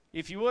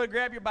If you would,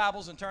 grab your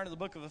Bibles and turn to the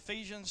book of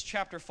Ephesians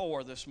chapter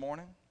 4 this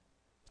morning.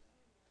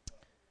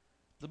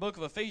 The book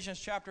of Ephesians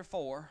chapter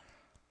 4.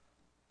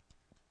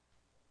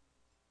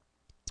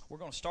 We're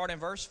going to start in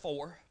verse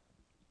 4.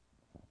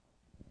 I'm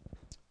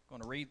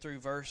going to read through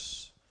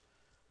let's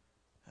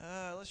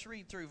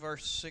read through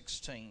verse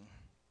 16.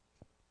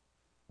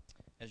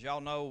 As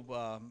y'all know,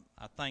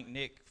 I thank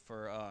Nick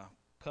for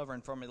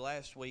covering for me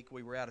last week.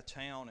 We were out of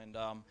town, and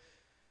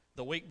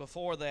the week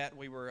before that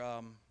we were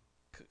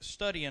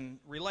studying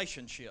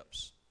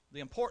relationships,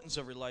 the importance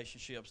of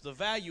relationships, the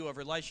value of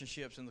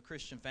relationships in the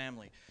Christian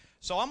family.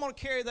 So I'm going to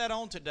carry that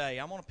on today.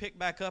 I'm going to pick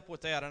back up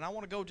with that, and I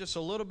want to go just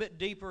a little bit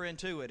deeper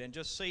into it and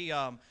just see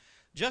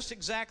just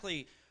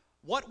exactly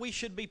what we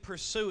should be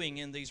pursuing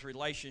in these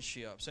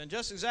relationships and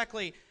just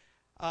exactly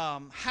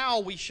how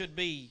we should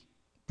be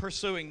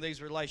pursuing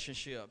these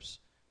relationships.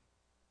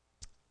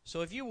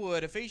 So if you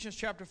would, Ephesians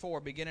chapter 4,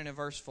 beginning in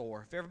verse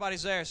 4. If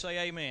everybody's there,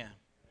 say amen.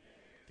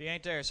 If you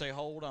ain't there, say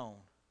hold on.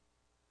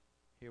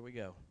 Here we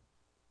go.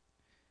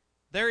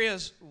 There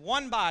is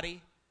one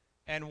body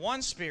and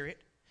one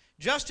Spirit,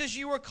 just as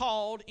you were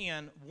called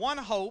in one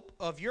hope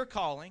of your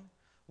calling,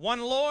 one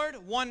Lord,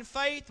 one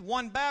faith,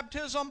 one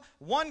baptism,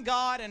 one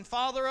God and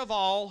Father of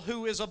all,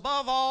 who is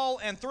above all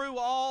and through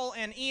all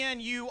and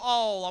in you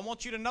all. I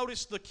want you to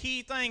notice the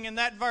key thing in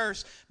that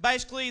verse.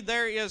 Basically,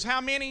 there is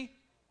how many?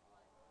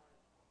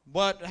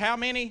 But how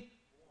many?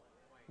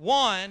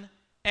 One.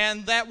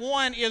 And that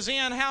one is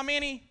in how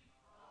many?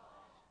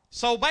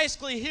 So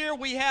basically here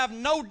we have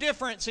no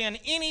difference in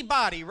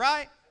anybody,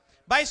 right?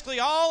 Basically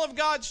all of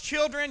God's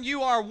children,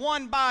 you are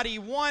one body,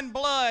 one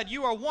blood,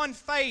 you are one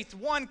faith,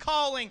 one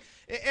calling.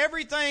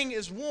 Everything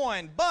is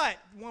one. But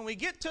when we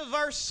get to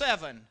verse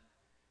 7,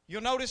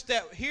 you'll notice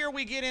that here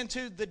we get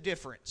into the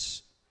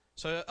difference.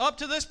 So up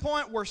to this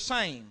point we're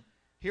same.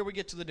 Here we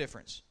get to the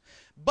difference.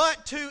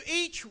 But to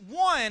each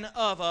one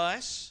of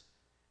us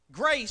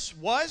grace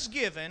was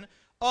given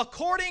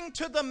according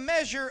to the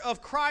measure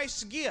of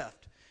Christ's gift.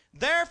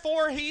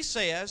 Therefore, he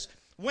says,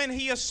 when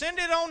he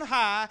ascended on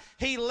high,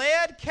 he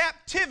led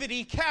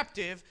captivity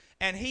captive,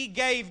 and he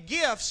gave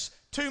gifts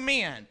to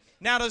men.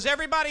 Now, does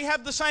everybody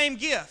have the same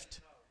gift?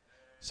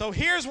 So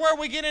here's where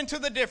we get into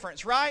the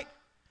difference, right?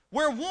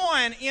 We're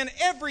one in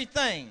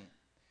everything,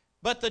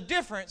 but the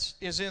difference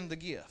is in the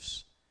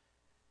gifts.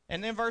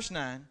 And then verse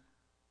 9.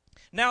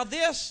 Now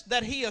this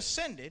that he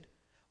ascended,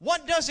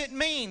 what does it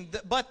mean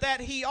but that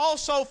he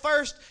also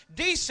first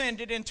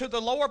descended into the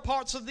lower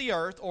parts of the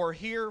earth, or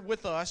here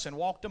with us and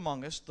walked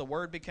among us? The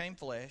Word became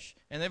flesh.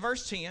 And then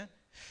verse 10.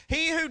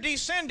 He who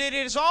descended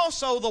is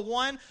also the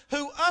one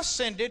who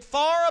ascended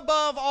far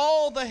above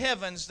all the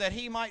heavens, that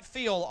he might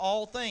fill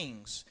all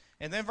things.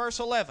 And then verse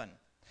 11.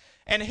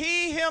 And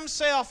he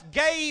himself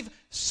gave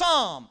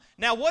some.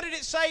 Now what did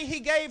it say he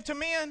gave to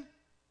men?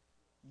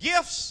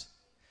 Gifts.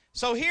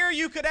 So here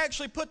you could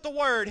actually put the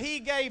word, he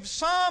gave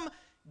some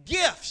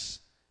gifts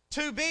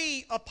to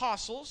be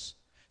apostles,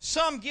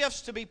 some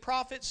gifts to be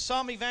prophets,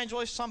 some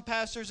evangelists, some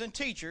pastors and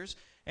teachers.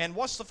 And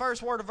what's the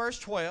first word of verse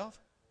 12?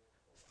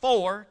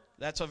 For.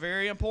 That's a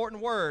very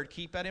important word.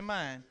 Keep that in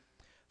mind.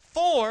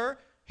 For,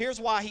 here's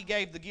why he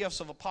gave the gifts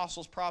of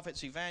apostles,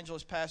 prophets,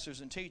 evangelists, pastors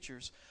and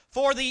teachers.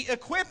 For the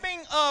equipping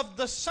of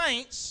the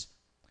saints,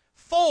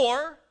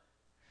 for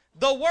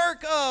the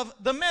work of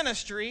the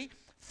ministry,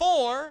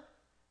 for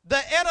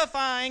the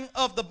edifying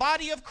of the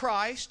body of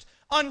Christ,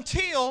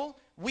 until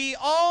we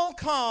all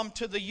come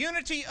to the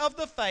unity of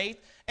the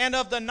faith and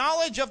of the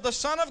knowledge of the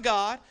Son of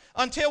God,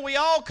 until we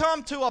all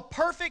come to a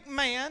perfect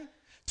man,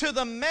 to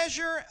the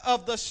measure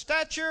of the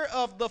stature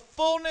of the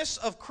fullness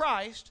of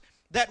Christ,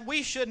 that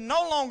we should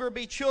no longer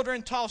be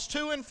children tossed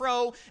to and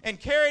fro and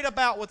carried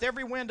about with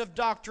every wind of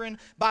doctrine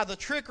by the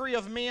trickery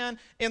of men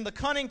in the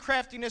cunning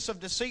craftiness of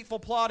deceitful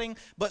plotting,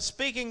 but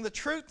speaking the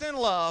truth in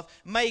love,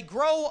 may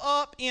grow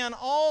up in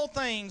all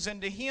things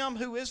into him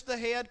who is the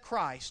head,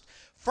 Christ,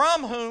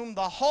 from whom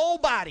the whole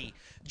body,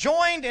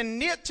 joined and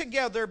knit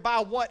together by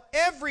what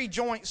every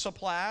joint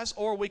supplies,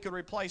 or we could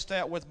replace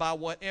that with by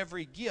what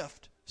every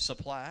gift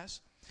supplies,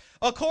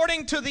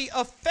 according to the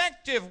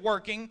effective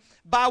working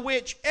by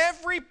which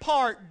every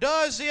part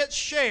does its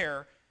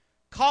share,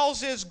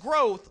 causes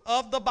growth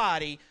of the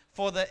body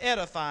for the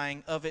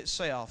edifying of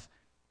itself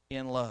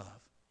in love.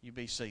 You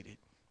be seated.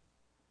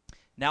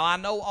 Now I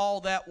know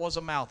all that was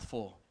a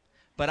mouthful,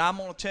 but I'm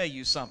going to tell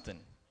you something.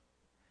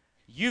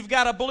 You've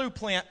got a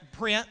blueprint.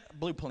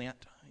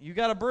 You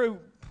got a brew.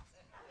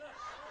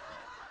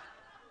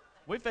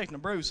 We're fixing to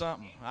brew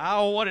something. I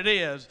don't know what it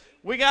is.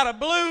 We got a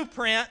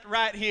blueprint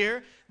right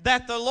here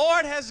that the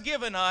Lord has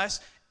given us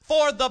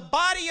for the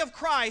body of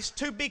Christ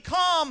to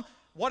become,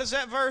 what does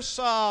that verse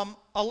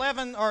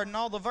 11, or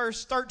no, the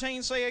verse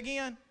 13 say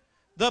again?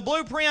 The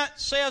blueprint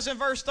says in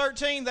verse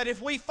 13 that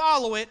if we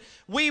follow it,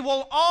 we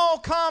will all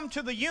come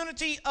to the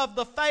unity of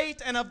the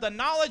faith and of the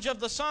knowledge of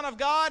the Son of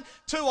God,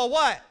 to a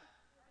what?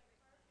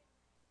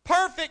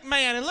 Perfect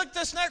man. And look at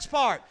this next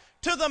part.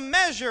 To the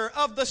measure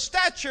of the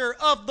stature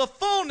of the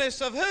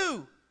fullness of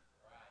who?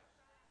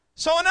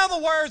 So in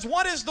other words,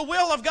 what is the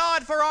will of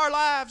God for our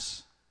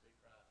lives?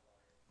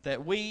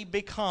 that we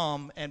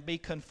become and be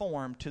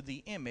conformed to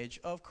the image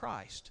of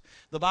Christ.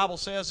 The Bible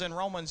says in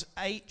Romans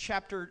 8,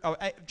 chapter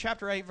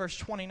 8, verse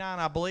 29,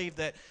 I believe,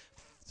 that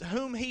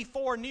whom He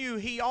foreknew,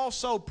 He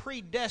also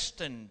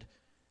predestined.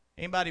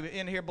 Anybody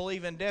in here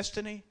believe in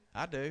destiny?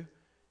 I do.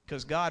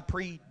 Because God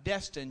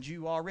predestined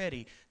you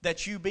already,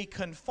 that you be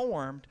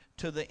conformed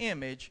to the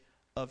image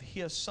of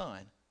His Son.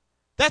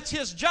 That's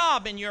His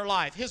job in your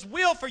life. His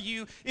will for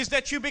you is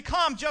that you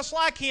become just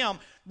like Him.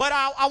 But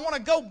I want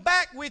to go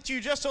back with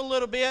you just a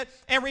little bit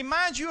and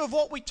remind you of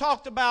what we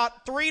talked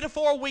about 3 to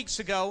 4 weeks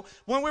ago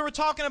when we were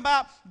talking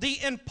about the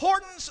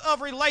importance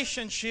of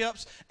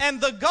relationships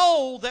and the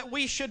goal that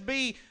we should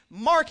be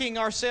marking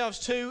ourselves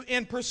to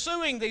in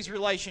pursuing these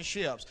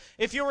relationships.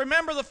 If you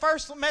remember, the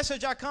first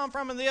message I come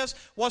from in this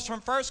was from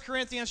 1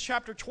 Corinthians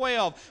chapter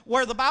 12,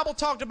 where the Bible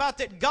talked about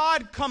that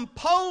God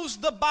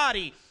composed the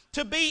body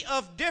to be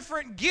of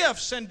different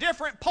gifts and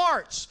different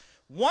parts.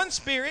 One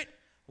spirit,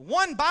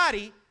 one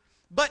body,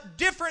 but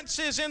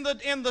differences in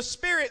the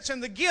spirits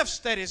and the gifts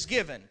that is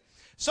given.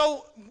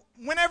 So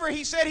whenever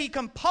He said He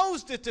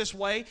composed it this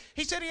way,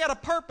 He said He had a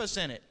purpose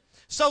in it,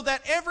 so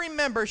that every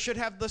member should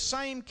have the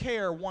same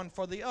care one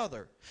for the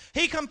other.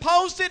 He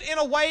composed it in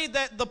a way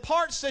that the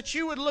parts that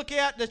you would look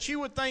at that you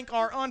would think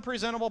are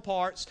unpresentable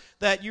parts,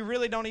 that you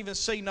really don't even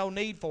see no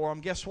need for them,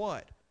 guess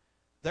what?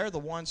 They're the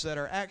ones that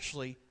are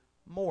actually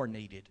more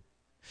needed.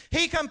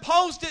 He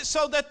composed it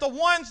so that the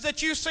ones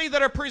that you see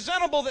that are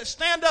presentable, that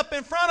stand up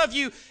in front of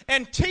you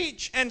and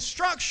teach and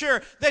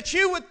structure, that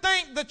you would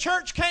think the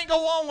church can't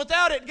go on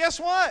without it, guess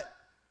what?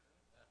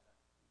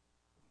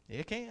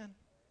 It can.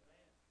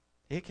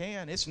 It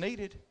can. It's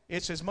needed.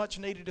 It's as much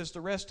needed as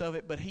the rest of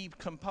it, but He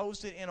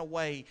composed it in a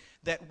way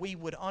that we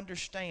would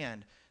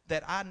understand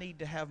that I need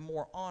to have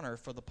more honor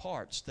for the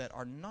parts that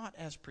are not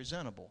as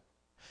presentable,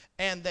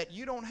 and that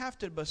you don't have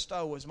to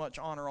bestow as much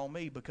honor on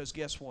me, because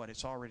guess what?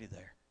 It's already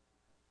there.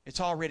 It's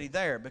already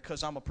there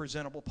because I'm a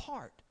presentable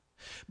part.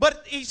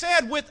 But He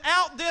said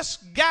without this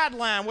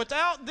guideline,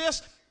 without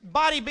this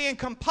body being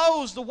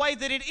composed the way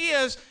that it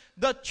is,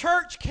 the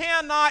church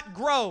cannot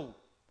grow.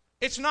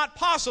 It's not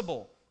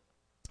possible.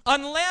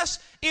 Unless,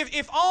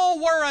 if all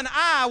were an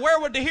eye, where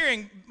would the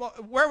hearing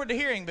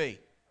be? You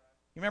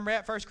remember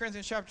that, 1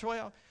 Corinthians chapter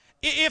 12?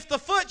 If the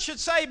foot should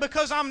say,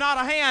 because I'm not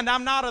a hand,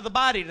 I'm not of the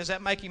body, does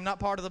that make him not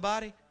part of the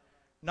body?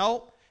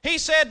 No. He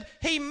said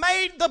He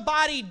made the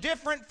body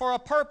different for a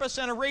purpose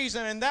and a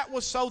reason, and that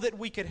was so that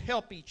we could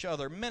help each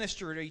other,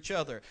 minister to each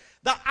other.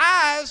 The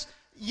eyes,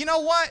 you know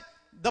what?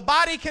 The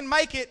body can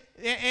make it,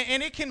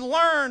 and it can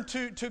learn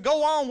to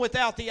go on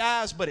without the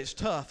eyes, but it's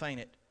tough, ain't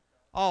it?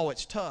 Oh,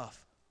 it's tough.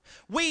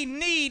 We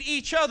need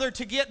each other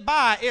to get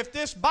by. If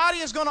this body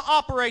is going to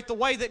operate the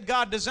way that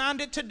God designed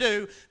it to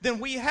do, then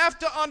we have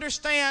to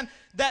understand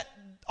that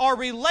our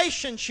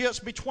relationships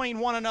between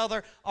one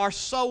another are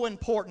so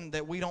important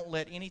that we don't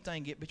let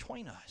anything get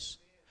between us.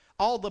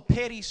 All the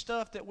petty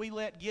stuff that we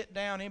let get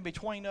down in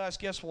between us,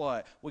 guess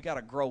what? We got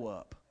to grow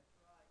up.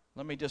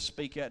 Let me just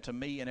speak that to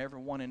me and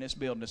everyone in this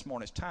building this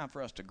morning. It's time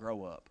for us to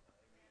grow up.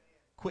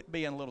 Quit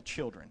being little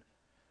children.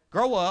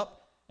 Grow up.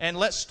 And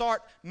let's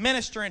start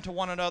ministering to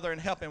one another and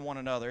helping one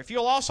another. If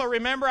you'll also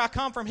remember, I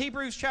come from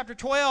Hebrews chapter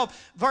 3,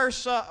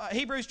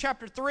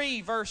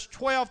 verse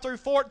 12 through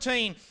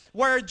 14,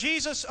 where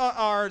Jesus,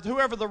 or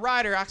whoever the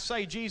writer, I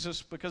say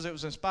Jesus because it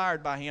was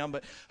inspired by him,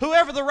 but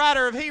whoever the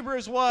writer of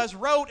Hebrews was,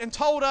 wrote and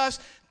told us,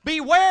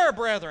 "Beware,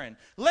 brethren,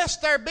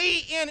 lest there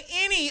be in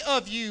any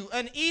of you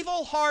an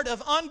evil heart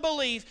of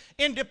unbelief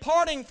in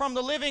departing from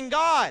the living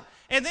God."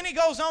 And then he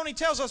goes on, he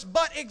tells us,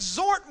 "But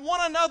exhort one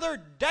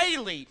another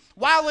daily,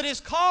 while it is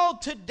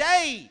called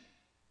today."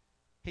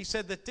 He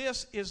said that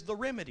this is the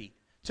remedy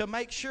to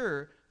make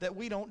sure that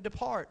we don't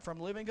depart from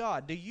the living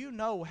God. Do you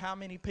know how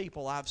many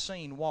people I've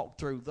seen walk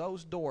through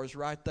those doors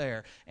right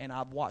there, and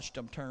I've watched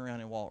them turn around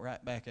and walk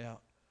right back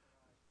out,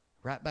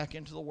 right back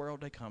into the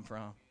world they come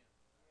from?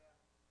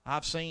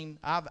 I've seen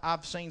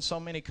so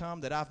many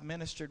come that I've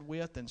ministered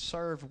with and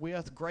served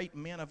with, great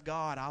men of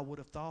God, I would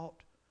have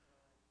thought.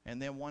 And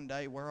then one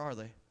day, where are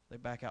they? They're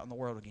back out in the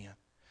world again.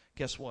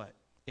 Guess what?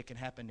 It can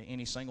happen to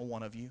any single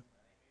one of you.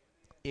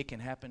 It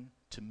can happen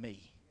to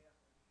me.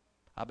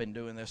 I've been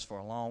doing this for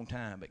a long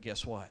time, but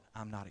guess what?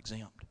 I'm not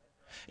exempt.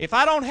 If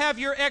I don't have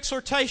your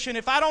exhortation,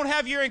 if I don't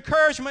have your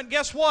encouragement,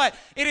 guess what?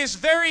 It is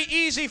very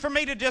easy for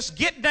me to just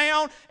get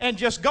down and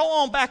just go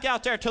on back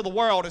out there to the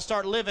world and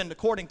start living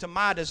according to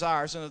my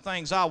desires and the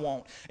things I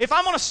want. If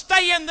I'm going to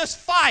stay in this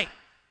fight,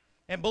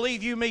 and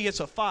believe you me, it's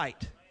a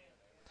fight.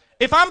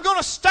 If I'm going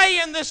to stay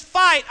in this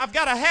fight, I've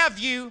got to have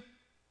you.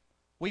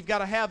 We've got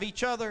to have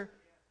each other.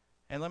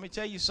 And let me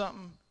tell you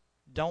something.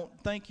 Don't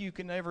think you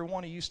can, every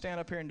one of you, stand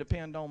up here and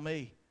depend on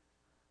me.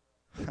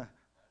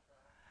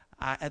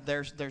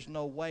 There's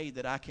no way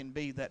that I can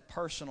be that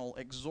personal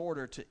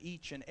exhorter to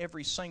each and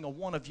every single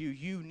one of you.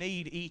 You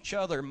need each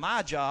other.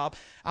 My job,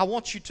 I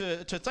want you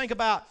to think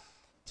about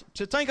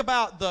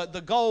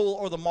the goal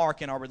or the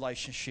mark in our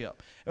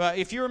relationship.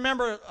 If you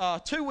remember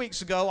 2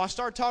 weeks ago, I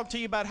started talking to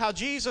you about how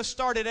Jesus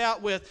started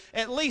out with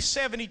at least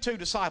 72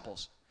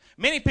 disciples.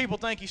 Many people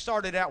think he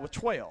started out with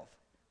 12.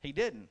 He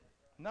didn't.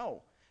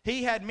 No.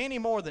 He had many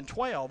more than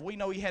 12. We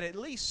know he had at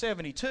least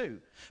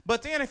 72.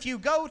 But then if you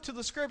go to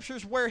the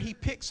scriptures where he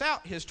picks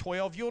out his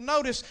 12, you'll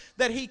notice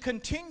that he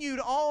continued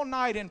all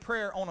night in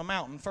prayer on a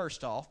mountain,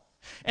 first off.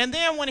 And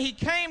then when he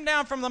came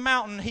down from the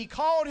mountain, he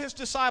called his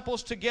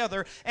disciples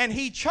together, and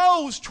he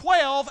chose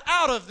 12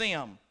 out of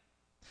them.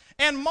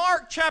 And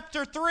Mark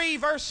chapter 3,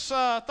 verse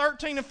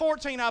 13 and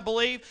 14, I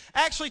believe,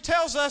 actually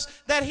tells us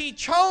that he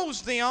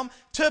chose them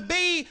to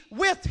be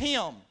with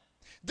him.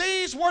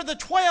 These were the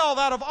 12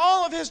 out of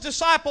all of his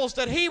disciples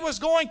that he was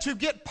going to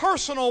get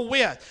personal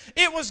with.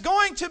 It was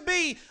going to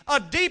be a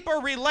deeper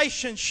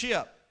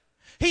relationship.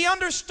 He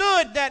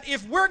understood that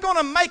if we're going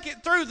to make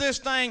it through this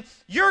thing,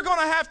 you're going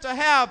to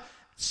have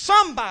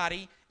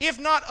somebody, if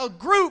not a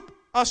group,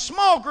 a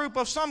small group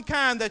of some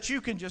kind that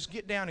you can just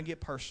get down and get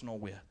personal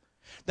with.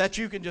 That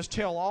you can just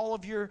tell all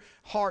of your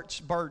heart's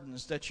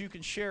burdens, that you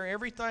can share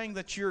everything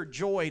that you're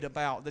joyed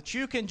about, that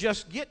you can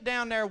just get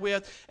down there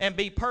with and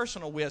be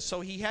personal with. So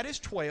he had his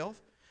 12.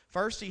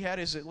 First he had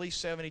his at least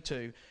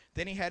 72.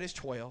 Then he had his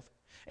 12.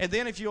 And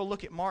then if you'll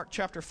look at Mark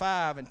chapter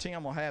 5, and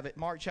Tim will have it,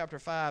 Mark chapter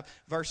 5,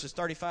 verses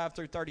 35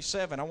 through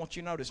 37, I want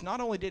you to notice,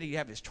 not only did he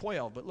have his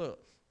 12, but look,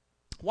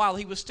 while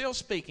he was still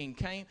speaking,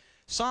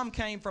 some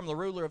came from the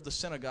ruler of the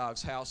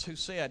synagogue's house who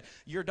said,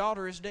 "Your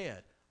daughter is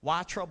dead.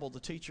 Why trouble the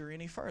teacher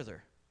any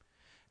further?"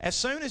 As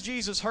soon as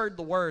Jesus heard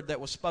the word that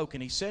was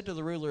spoken, he said to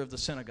the ruler of the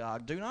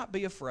synagogue, "Do not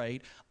be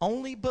afraid,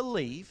 only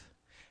believe."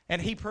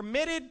 And he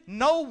permitted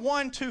no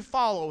one to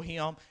follow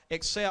him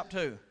except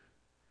who?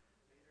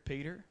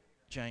 Peter,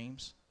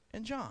 James,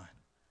 and John.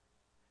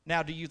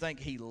 Now, do you think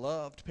he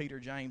loved Peter,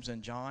 James,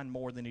 and John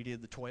more than he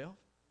did the 12?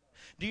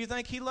 Do you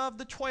think he loved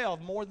the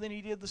 12 more than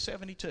he did the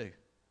 72?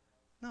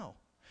 No.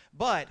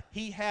 But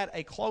he had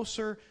a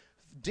closer,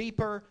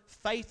 deeper,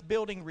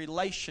 faith-building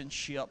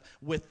relationship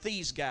with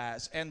these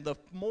guys. And the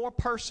more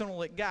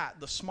personal it got,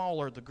 the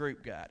smaller the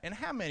group got. And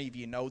how many of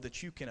you know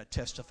that you can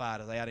testify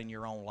to that in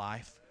your own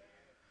life?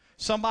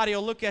 Somebody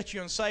will look at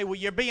you and say, "Well,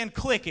 you're being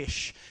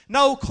cliquish."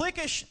 No,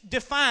 cliquish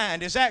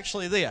defined is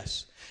actually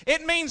this.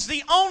 It means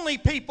the only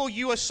people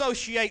you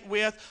associate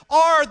with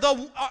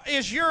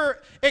is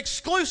your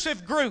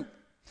exclusive group.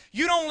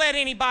 You don't let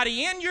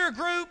anybody in your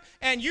group,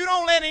 and you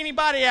don't let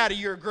anybody out of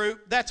your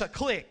group. That's a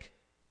clique.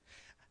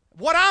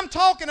 What I'm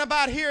talking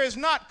about here is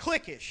not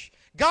cliquish.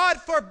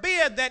 God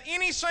forbid that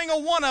any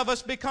single one of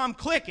us become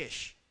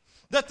cliquish.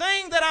 The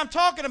thing that I'm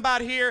talking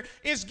about here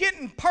is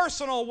getting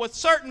personal with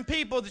certain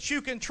people that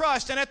you can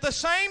trust, and at the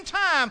same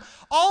time,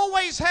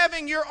 always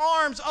having your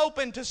arms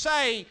open to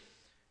say,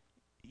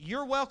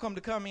 "You're welcome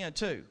to come in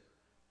too."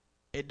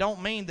 It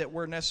don't mean that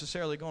we're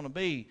necessarily going to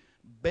be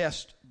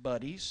best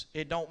buddies.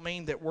 It don't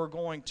mean that we're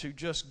going to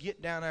just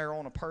get down there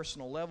on a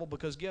personal level,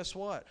 because guess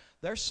what?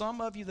 There's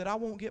some of you that I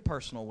won't get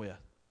personal with.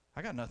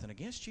 I got nothing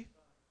against you.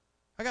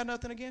 I got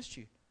nothing against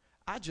you.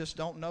 I just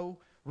don't know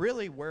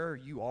really where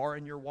you are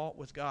in your walk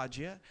with God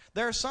yet.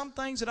 There are some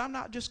things that I'm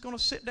not just going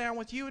to sit down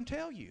with you and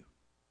tell you.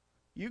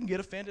 You can get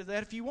offended at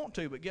that if you want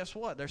to, but guess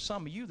what? There's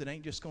some of you that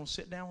ain't just going to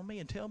sit down with me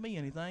and tell me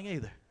anything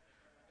either.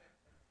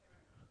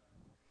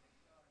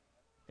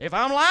 If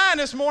I'm lying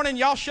this morning,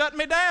 y'all shut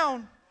me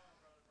down.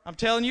 I'm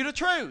telling you the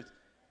truth.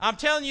 I'm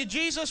telling you,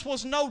 Jesus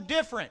was no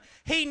different.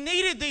 He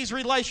needed these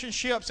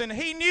relationships, and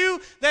he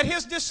knew that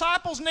his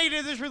disciples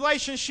needed these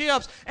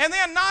relationships. And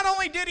then not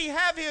only did he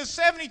have his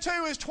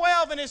 72, his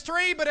 12, and his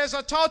 3, but as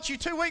I taught you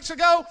 2 weeks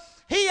ago,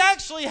 he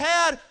actually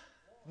had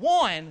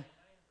one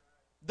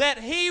that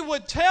he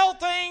would tell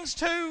things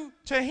to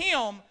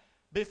him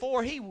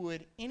before he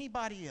would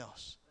anybody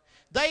else.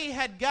 They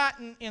had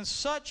gotten in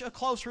such a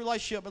close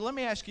relationship. But let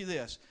me ask you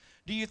this.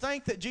 Do you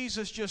think that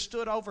Jesus just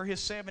stood over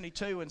his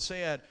 72 and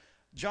said,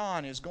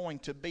 "John is going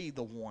to be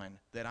the one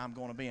that I'm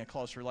going to be in a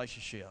close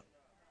relationship"?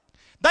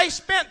 They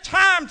spent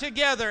time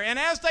together, and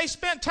as they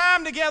spent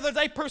time together,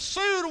 they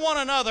pursued one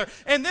another,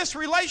 and this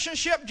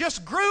relationship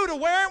just grew to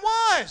where it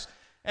was.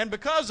 And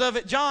because of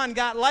it, John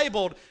got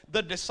labeled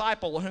the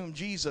disciple whom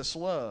Jesus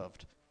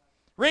loved.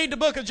 Read the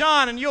book of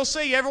John, and you'll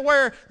see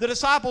everywhere the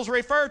disciples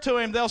refer to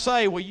him, they'll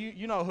say, "Well,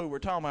 you know who we're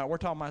talking about. We're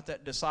talking about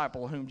that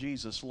disciple whom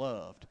Jesus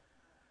loved."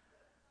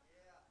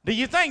 Do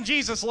you think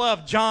Jesus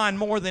loved John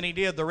more than he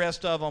did the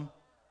rest of them?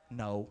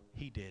 No,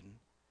 he didn't.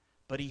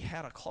 But he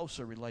had a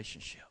closer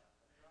relationship.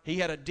 He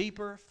had a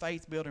deeper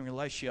faith-building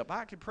relationship.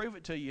 I could prove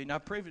it to you, and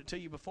I've proved it to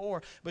you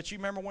before, but you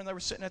remember when they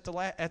were sitting at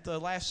the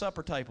Last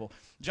Supper table.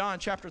 John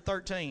chapter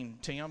 13,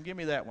 Tim, give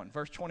me that one,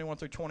 verse 21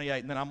 through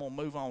 28, and then I'm going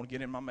to move on and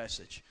get in my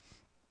message.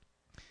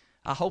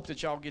 I hope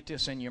that y'all get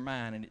this in your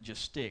mind and it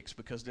just sticks,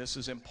 because this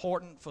is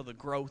important for the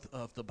growth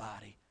of the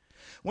body.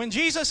 When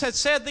Jesus had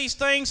said these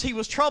things, he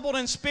was troubled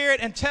in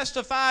spirit and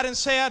testified and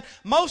said,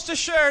 "Most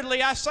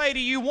assuredly, I say to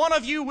you, one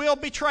of you will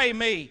betray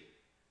me."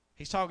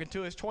 He's talking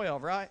to his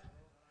 12, right?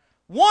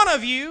 One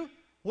of you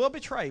will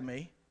betray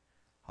me.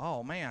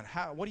 Oh, man,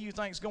 what do you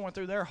think is going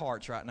through their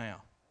hearts right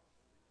now?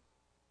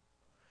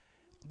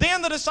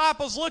 Then the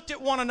disciples looked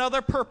at one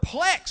another,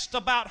 perplexed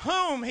about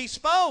whom he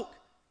spoke.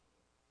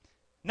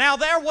 Now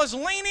there was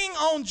leaning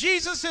on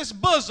Jesus'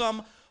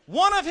 bosom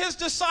one of his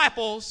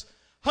disciples,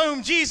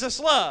 whom Jesus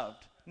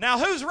loved. Now,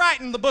 who's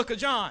writing the book of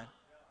John?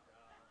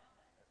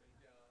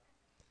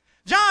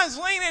 John's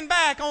leaning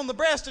back on the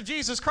breast of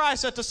Jesus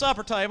Christ at the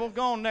supper table.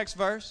 Go on, next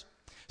verse.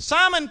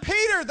 Simon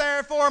Peter,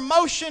 therefore,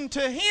 motioned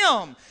to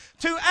him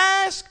to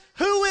ask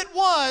who it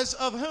was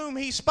of whom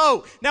he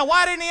spoke. Now,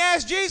 why didn't he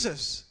ask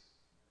Jesus?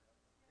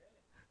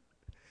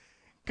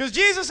 Because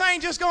Jesus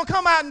ain't just going to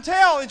come out and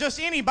tell just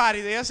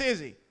anybody this, is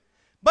he?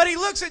 But he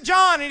looks at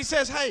John and he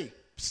says, hey,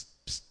 psst,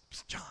 psst,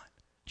 psst,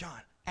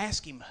 John,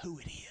 ask him who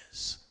it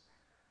is.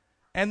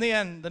 And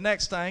then the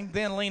next thing,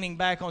 then leaning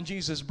back on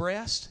Jesus'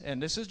 breast,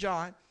 and this is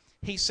John,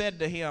 he said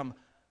to him,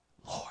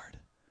 Lord,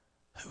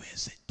 who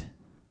is it?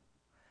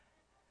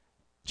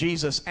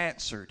 Jesus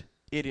answered,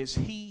 it is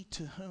he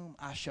to whom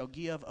I shall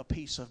give a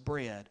piece of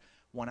bread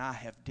when I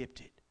have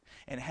dipped it.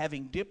 And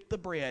having dipped the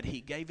bread,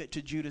 he gave it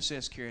to Judas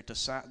Iscariot, the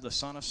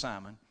son of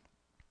Simon.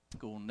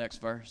 Go on, next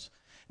verse.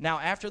 Now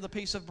after the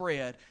piece of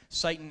bread,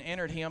 Satan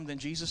entered him. Then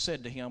Jesus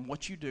said to him,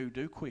 what you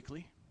do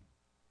quickly.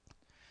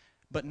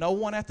 But no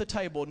one at the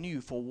table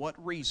knew for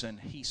what reason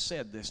he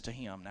said this to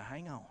him. Now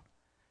hang on.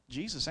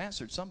 Jesus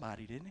answered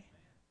somebody, didn't he?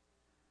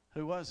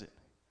 Who was it?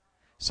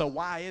 So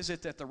why is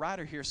it that the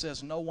writer here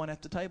says no one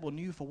at the table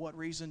knew for what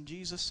reason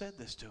Jesus said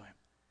this to him?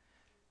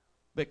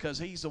 Because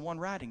he's the one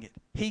writing it.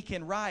 He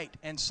can write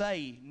and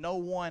say no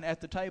one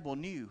at the table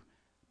knew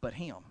but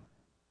him.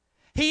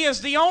 He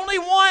is the only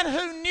one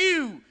who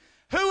knew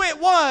who it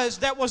was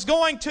that was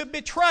going to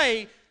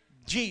betray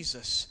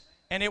Jesus.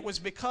 And it was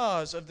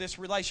because of this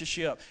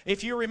relationship.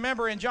 If you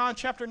remember in John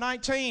chapter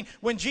 19,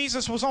 when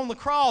Jesus was on the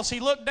cross, he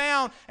looked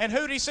down and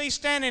who did he see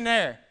standing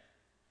there?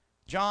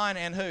 John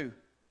and who?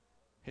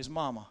 His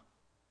mama.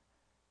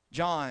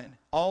 John,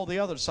 all the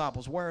other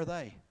disciples, where are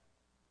they?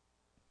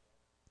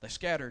 They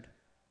scattered.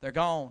 They're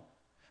gone.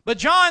 But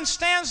John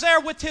stands there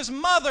with his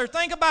mother.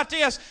 Think about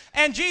this.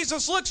 And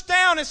Jesus looks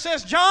down and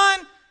says, John,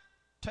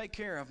 take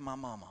care of my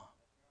mama.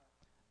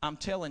 I'm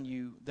telling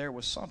you, there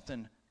was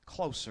something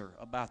closer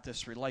about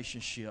this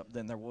relationship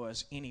than there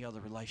was any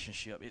other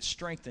relationship. It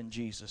strengthened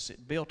Jesus.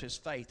 It built his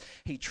faith.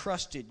 He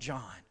trusted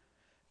John.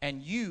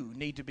 And you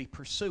need to be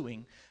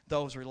pursuing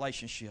those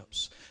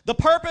relationships. The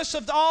purpose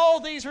of all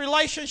these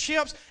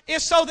relationships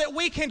is so that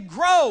we can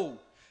grow.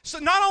 So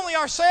not only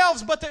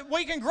ourselves, but that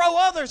we can grow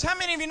others. How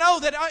many of you know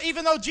that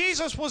even though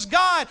Jesus was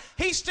God,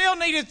 he still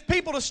needed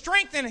people to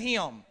strengthen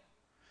him?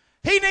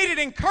 He needed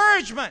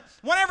encouragement.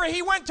 Whenever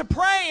he went to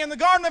pray in the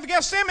Garden of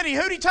Gethsemane,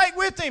 who did he take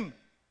with him?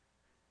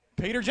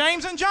 Peter,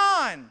 James, and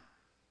John.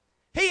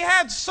 He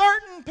had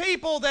certain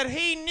people that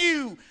he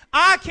knew,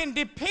 I can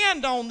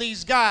depend on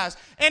these guys.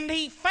 And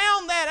he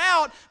found that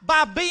out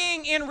by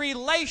being in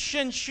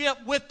relationship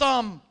with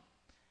them.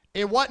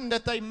 It wasn't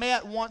that they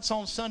met once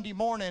on Sunday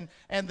morning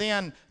and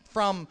then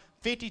from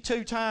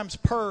 52 times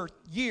per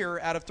year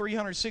out of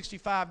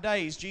 365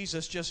 days,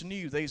 Jesus just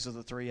knew these are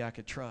the three I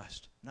could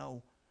trust.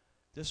 No,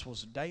 this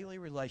was daily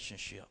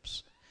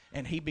relationships.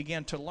 And he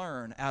began to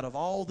learn out of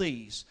all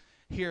these,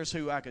 here's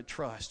who I could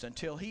trust,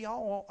 until he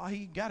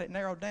got it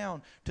narrowed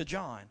down to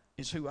John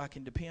is who I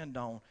can depend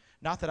on.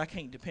 Not that I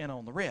can't depend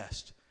on the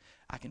rest.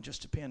 I can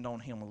just depend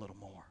on him a little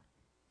more.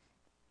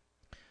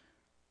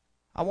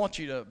 I want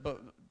you to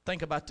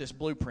think about this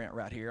blueprint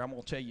right here. I'm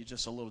going to tell you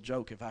just a little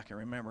joke if I can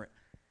remember it.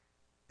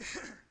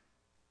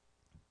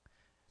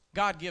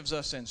 God gives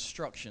us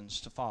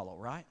instructions to follow,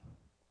 right?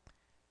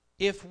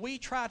 If we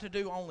try to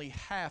do only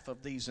half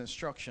of these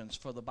instructions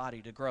for the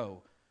body to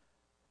grow,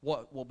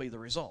 what will be the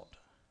result?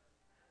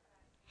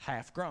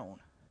 Half grown.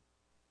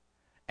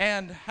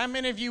 And how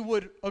many of you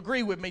would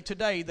agree with me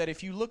today that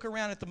if you look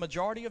around at the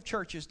majority of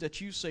churches that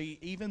you see,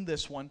 even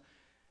this one,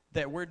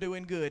 that we're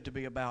doing good to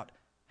be about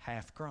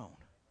half grown,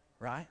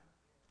 right?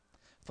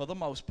 For the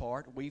most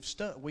part, we've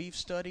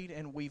studied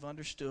and we've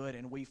understood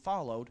and we've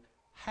followed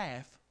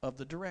half of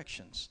the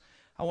directions.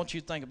 I want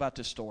you to think about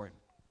this story.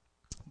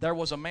 There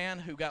was a man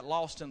who got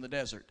lost in the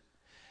desert.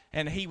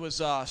 And he was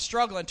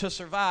struggling to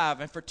survive.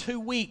 And for 2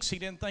 weeks, he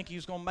didn't think he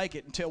was going to make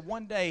it until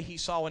one day he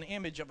saw an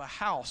image of a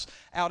house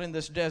out in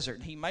this desert.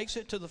 And he makes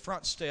it to the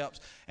front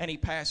steps and he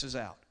passes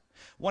out.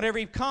 Whenever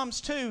he comes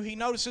to, he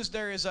notices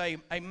there is a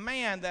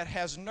man that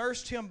has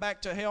nursed him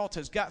back to health,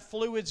 has got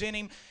fluids in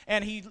him,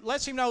 and he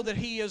lets him know that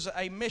he is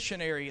a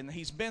missionary, and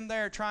he's been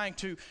there trying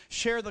to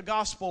share the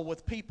gospel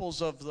with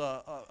peoples of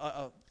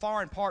the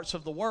foreign parts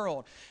of the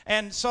world.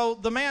 And so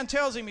the man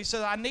tells him, he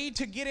says, I need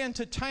to get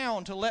into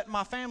town to let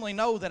my family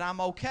know that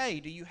I'm okay.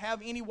 Do you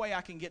have any way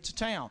I can get to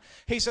town?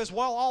 He says,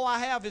 well, all I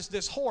have is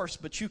this horse,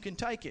 but you can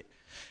take it.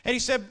 And he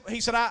said,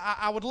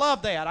 I would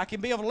love that. I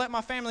can be able to let my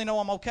family know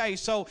I'm okay.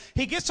 So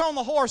he gets on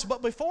the horse,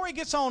 but before he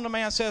gets on, the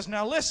man says,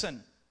 now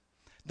listen,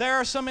 there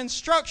are some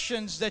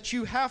instructions that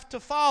you have to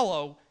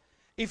follow.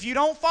 If you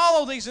don't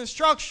follow these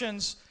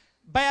instructions,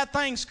 bad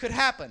things could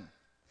happen.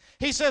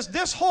 He says,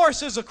 this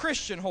horse is a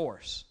Christian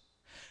horse.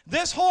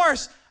 This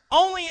horse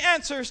only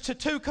answers to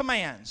 2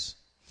 commands.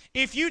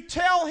 If you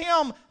tell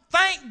him,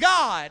 thank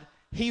God,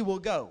 he will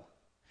go.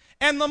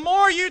 And the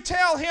more you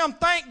tell him,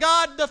 thank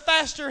God, the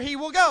faster he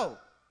will go.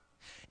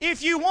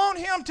 If you want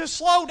him to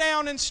slow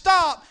down and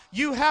stop,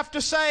 you have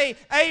to say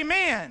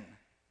amen.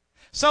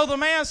 So the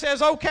man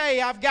says,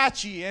 okay, I've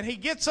got you. And he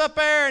gets up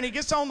there and he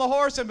gets on the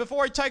horse, and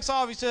before he takes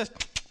off, he says,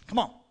 come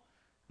on.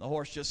 The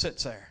horse just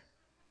sits there.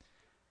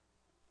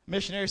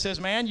 Missionary says,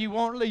 man, you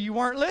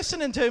weren't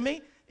listening to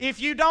me. If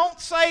you don't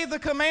say the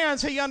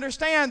commands he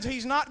understands,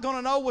 he's not going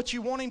to know what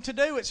you want him to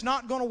do. It's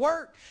not going to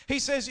work. He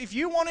says, if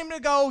you want him to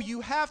go,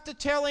 you have to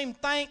tell him,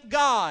 thank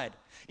God.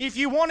 If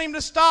you want him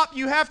to stop,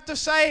 you have to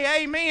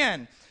say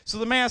amen. So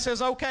the man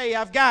says, okay,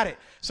 I've got it.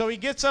 So he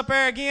gets up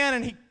there again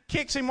and he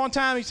kicks him one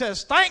time. He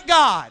says, thank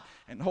God.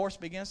 And the horse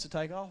begins to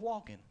take off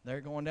walking.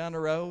 They're going down the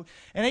road.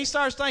 And he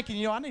starts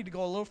thinking, I need to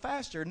go a little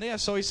faster than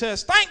this. So he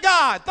says, thank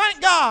God,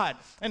 thank God.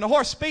 And the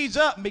horse speeds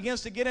up and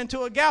begins to get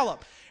into a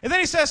gallop. And then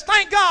he says,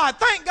 thank God,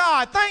 thank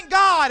God, thank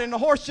God. And the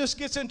horse just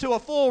gets into a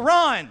full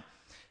run.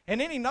 And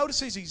then he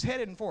notices he's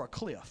heading for a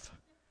cliff.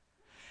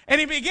 And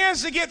he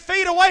begins to get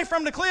feet away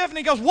from the cliff, and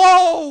he goes,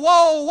 whoa,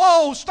 whoa,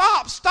 whoa,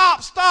 stop,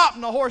 stop, stop.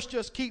 And the horse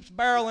just keeps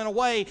barreling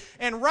away.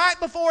 And right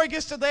before he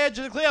gets to the edge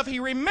of the cliff, he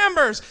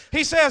remembers.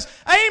 He says,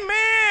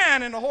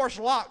 amen. And the horse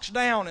locks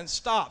down and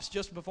stops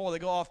just before they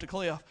go off the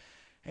cliff.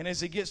 And as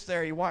he gets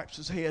there, he wipes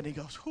his head, and he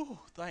goes, whew,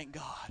 thank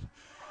God.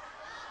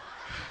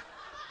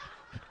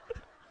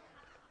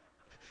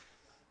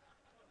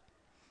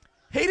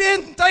 He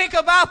didn't think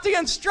about the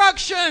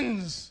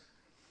instructions.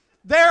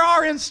 There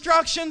are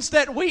instructions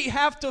that we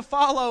have to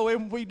follow,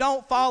 and if we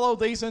don't follow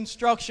these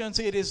instructions,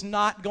 it is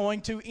not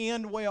going to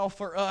end well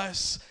for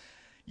us.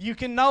 You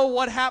can know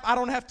what happened. I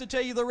don't have to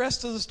tell you the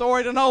rest of the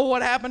story to know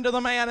what happened to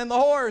the man and the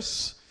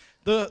horse.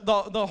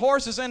 The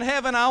horse is in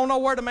heaven. I don't know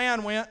where the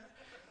man went.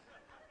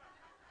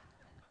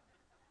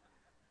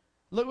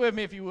 Look with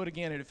me, if you would,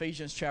 again at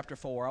Ephesians chapter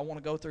 4. I want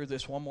to go through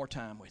this one more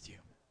time with you.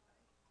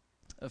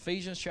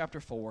 Ephesians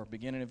chapter 4,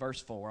 beginning in verse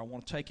 4. I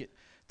want to take it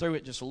through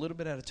it just a little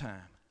bit at a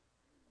time.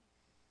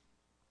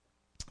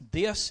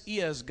 This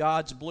is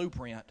God's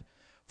blueprint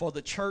for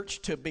the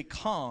church to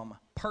become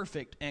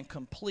perfect and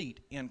complete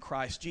in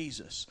Christ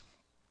Jesus.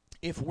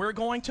 If we're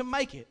going to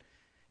make it,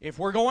 if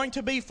we're going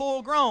to be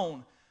full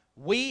grown,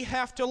 we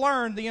have to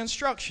learn the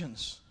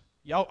instructions.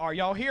 Are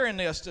y'all hearing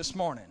this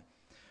morning?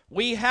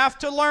 We have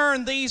to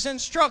learn these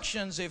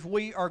instructions if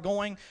we are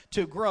going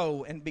to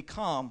grow and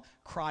become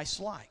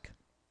Christ-like.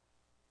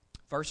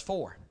 Verse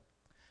 4.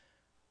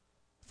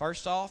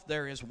 First off,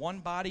 there is one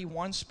body,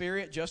 one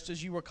spirit, just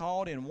as you were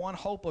called, in one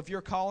hope of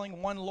your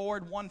calling, one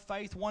Lord, one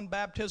faith, one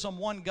baptism,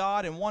 one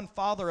God, and one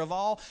Father of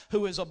all,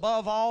 who is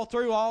above all,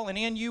 through all, and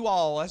in you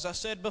all. As I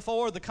said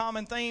before, the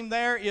common theme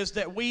there is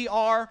that we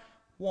are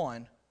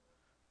one.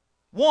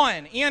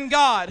 One in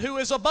God, who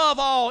is above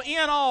all,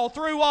 in all,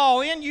 through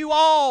all, in you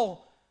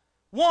all.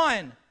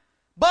 One.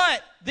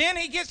 But then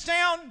he gets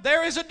down,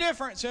 there is a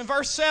difference in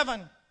verse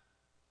 7.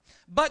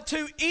 But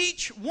to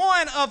each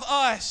one of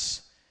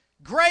us,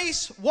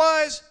 grace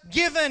was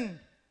given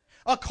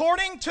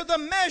according to the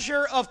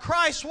measure of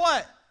Christ's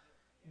what?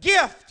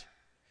 Gift.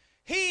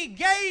 He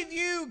gave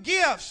you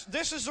gifts.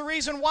 This is the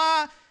reason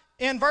why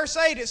in verse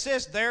 8 it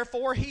says,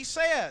 therefore he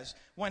says,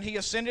 when he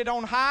ascended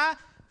on high,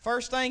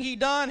 first thing he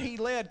done, he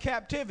led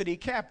captivity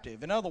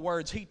captive. In other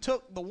words, he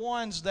took the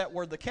ones that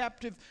were the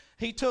captive.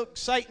 He took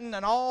Satan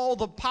and all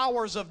the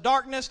powers of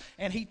darkness,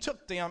 and he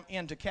took them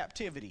into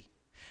captivity.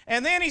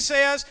 And then he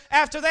says,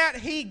 after that,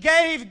 he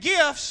gave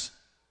gifts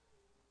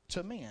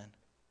to men.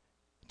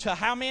 To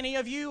how many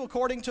of you,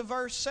 according to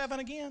verse 7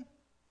 again?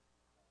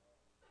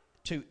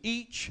 To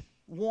each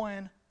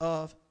one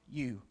of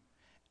you.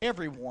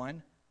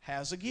 Everyone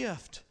has a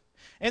gift.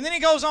 And then he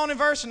goes on in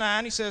verse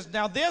 9, he says,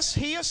 now this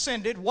he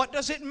ascended, what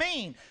does it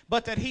mean?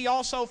 But that he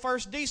also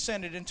first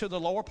descended into the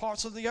lower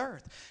parts of the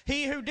earth.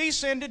 He who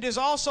descended is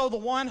also the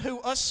one who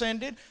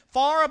ascended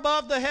far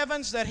above the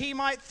heavens that he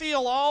might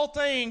fill all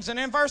things. And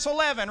in verse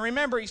 11,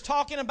 remember, he's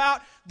talking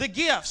about the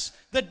gifts,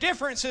 the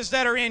differences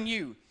that are in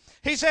you.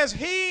 He says,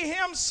 he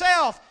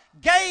himself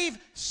gave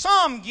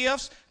some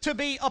gifts to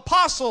be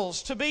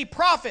apostles, to be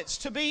prophets,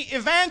 to be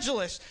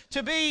evangelists,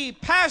 to be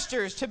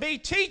pastors, to be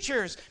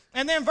teachers.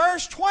 And then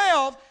verse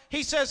 12,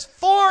 he says,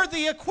 for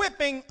the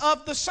equipping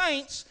of the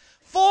saints,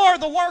 for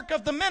the work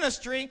of the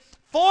ministry,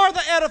 for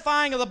the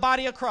edifying of the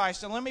body of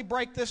Christ. And let me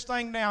break this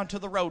thing down to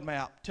the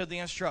roadmap, to the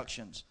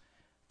instructions.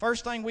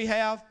 First thing we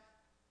have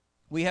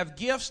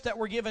gifts that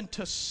were given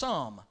to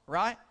some,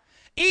 right?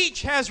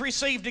 Each has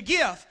received a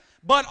gift,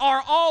 but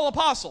are all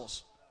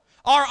apostles?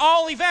 Are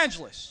all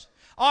evangelists?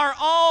 Are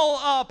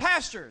all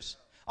pastors?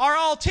 Are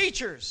all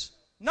teachers?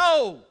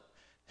 No.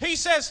 He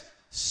says,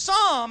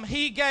 some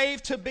he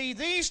gave to be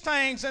these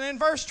things. And in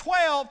verse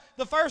 12,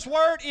 the first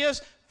word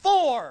is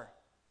for.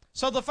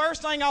 So the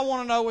first thing I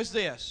want to know is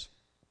this.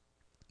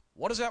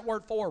 What does that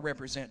word for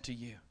represent to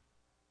you?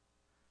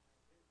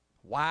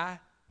 Why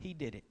he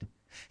did it.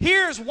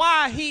 Here's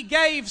why he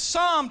gave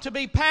some to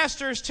be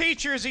pastors,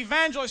 teachers,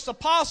 evangelists,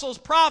 apostles,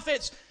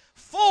 prophets,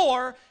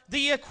 for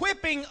the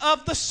equipping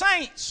of the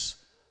saints.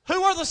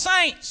 Who are the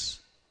saints?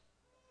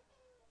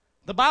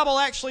 The Bible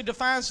actually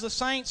defines the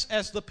saints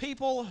as the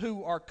people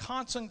who are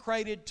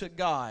consecrated to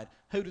God.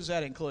 Who does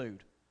that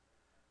include?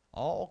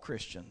 All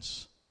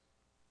Christians.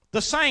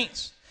 The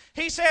saints.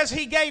 He says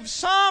he gave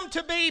some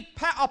to be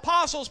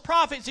apostles,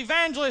 prophets,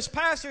 evangelists,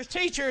 pastors,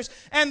 teachers,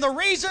 and the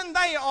reason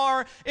they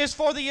are is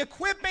for the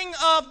equipping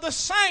of the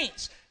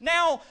saints.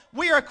 Now,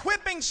 we are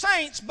equipping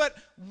saints, but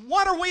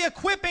what are we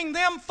equipping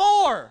them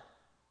for?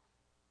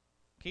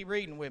 Keep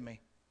reading with me.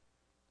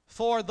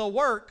 For the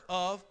work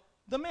of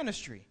the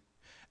ministry.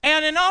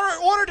 And in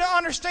order to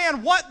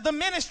understand what the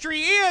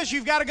ministry is,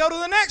 you've got to go to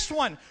the next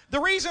one. The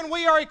reason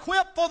we are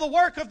equipped for the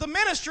work of the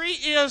ministry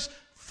is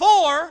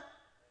for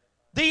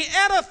the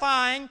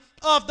edifying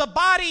of the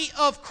body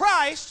of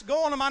Christ.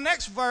 Go on to my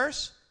next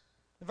verse,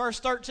 verse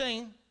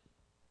 13.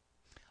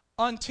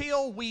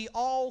 Until we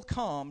all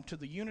come to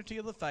the unity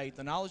of the faith,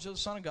 the knowledge of the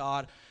Son of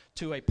God,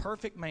 to a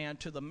perfect man,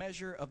 to the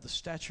measure of the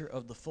stature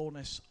of the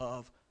fullness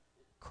of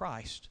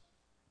Christ.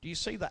 Do you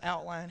see the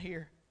outline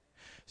here?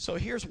 So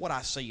here's what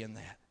I see in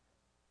that.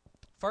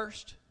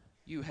 First,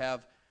 you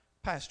have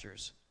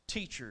pastors,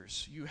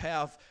 teachers. You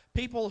have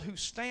people who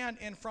stand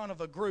in front of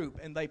a group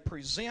and they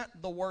present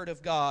the Word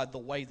of God the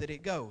way that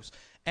it goes.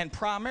 And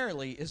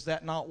primarily, is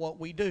that not what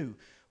we do?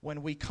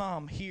 When we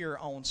come here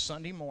on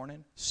Sunday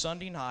morning,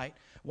 Sunday night,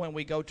 when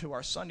we go to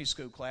our Sunday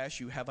school class,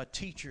 you have a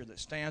teacher that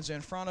stands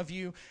in front of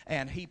you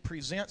and he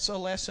presents a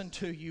lesson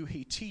to you.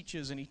 He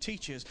teaches and he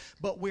teaches,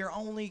 but we're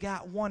only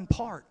got one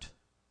part.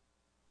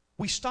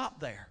 We stop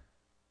there.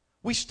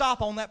 We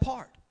stop on that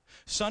part.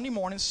 Sunday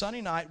morning,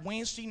 Sunday night,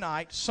 Wednesday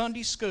night,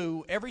 Sunday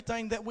school,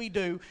 everything that we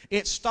do,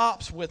 it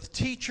stops with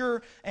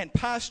teacher and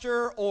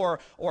pastor or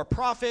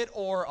prophet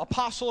or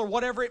apostle or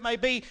whatever it may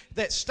be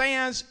that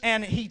stands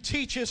and he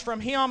teaches from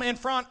him in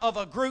front of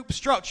a group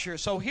structure.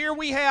 So here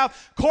we have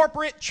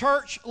corporate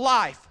church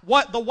life,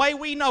 the way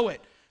we know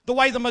it, the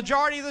way the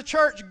majority of the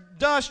church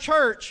does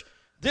church.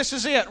 This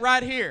is it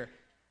right here.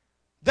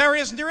 There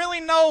is really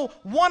no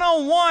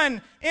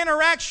one-on-one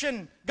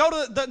interaction. Go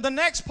to the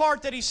next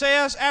part that he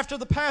says after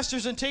the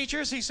pastors and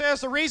teachers. He says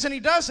the reason he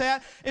does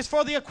that is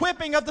for the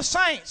equipping of the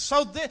saints.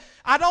 So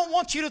I don't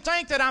want you to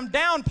think that I'm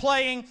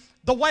downplaying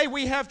the way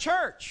we have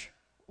church.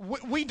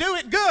 We do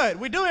it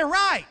good. We do it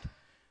right.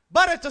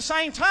 But at the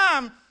same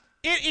time,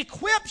 it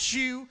equips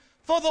you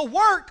for the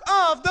work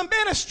of the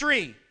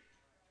ministry.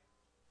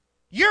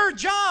 Your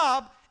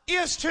job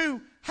is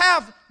to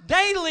have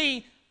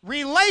daily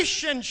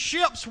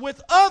relationships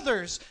with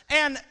others,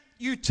 and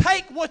you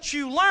take what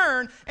you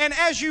learn, and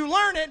as you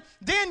learn it,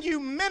 then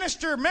you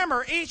minister.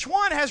 Remember, each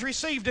one has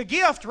received a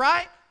gift,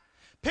 right?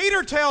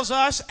 Peter tells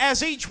us,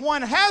 as each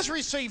one has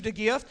received a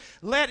gift,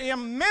 let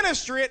him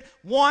minister it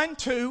one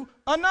to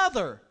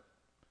another.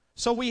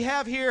 So we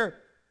have here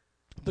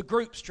the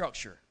group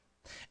structure.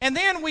 And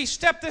then we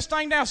step this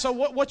thing down. So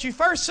what you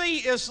first see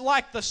is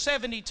like the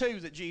 72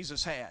 that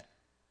Jesus had.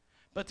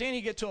 But then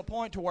you get to a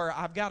point to where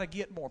I've got to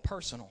get more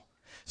personal.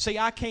 See,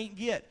 I can't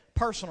get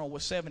personal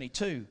with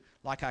 72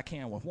 like I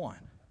can with 1.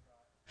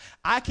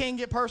 I can't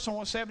get personal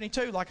with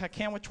 72 like I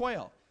can with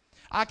 12.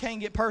 I can't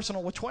get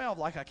personal with 12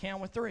 like I can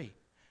with 3.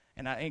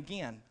 And I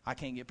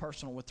can't get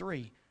personal with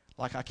 3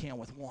 like I can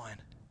with 1.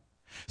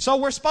 So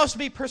we're supposed to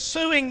be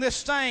pursuing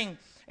this thing.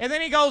 And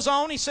then he goes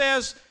on, he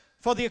says,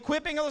 for the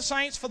equipping of the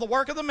saints, for the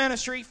work of the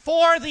ministry,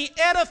 for the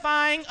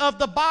edifying of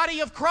the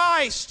body of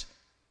Christ.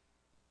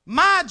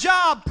 My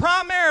job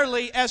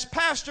primarily as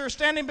pastor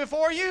standing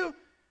before you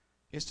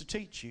is to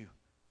teach you.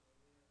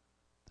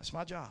 That's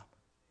my job.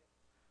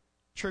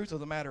 Truth of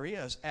the matter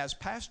is, as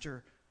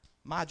pastor,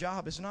 my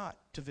job is not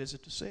to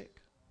visit the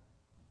sick.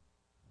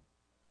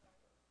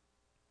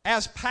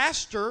 As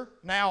pastor,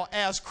 now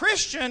as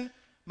Christian,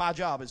 my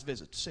job is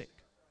visit the sick.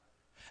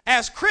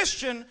 As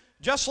Christian,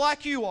 just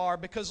like you are,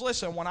 because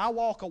listen, when I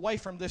walk away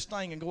from this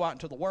thing and go out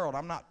into the world,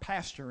 I'm not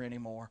pastor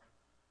anymore.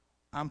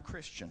 I'm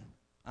Christian.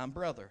 I'm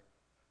brother.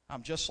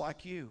 I'm just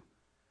like you.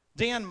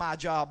 Then my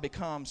job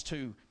becomes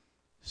to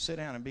sit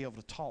down and be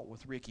able to talk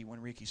with Ricky when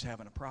Ricky's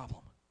having a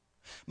problem.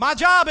 My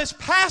job as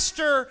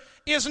pastor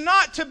is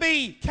not to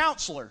be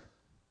counselor.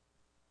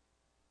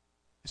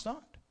 It's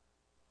not.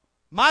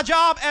 My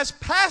job as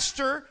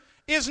pastor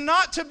is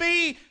not to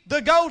be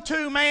the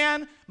go-to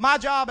man. My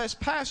job as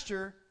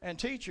pastor and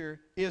teacher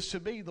is to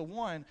be the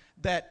one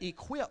that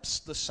equips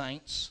the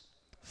saints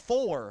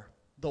for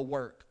the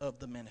work of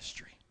the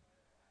ministry.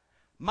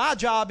 My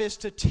job is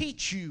to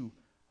teach you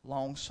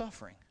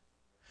long-suffering.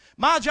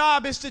 My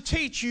job is to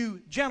teach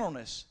you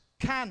gentleness,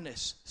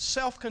 kindness,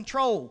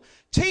 self-control.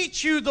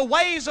 Teach you the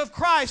ways of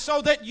Christ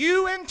so that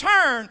you in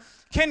turn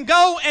can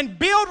go and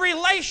build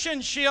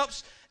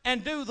relationships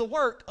and do the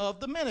work of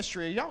the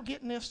ministry. Are y'all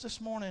getting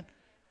this morning?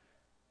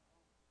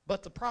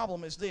 But the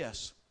problem is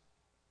this.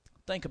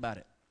 Think about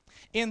it.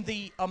 In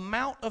the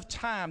amount of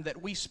time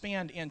that we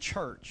spend in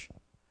church,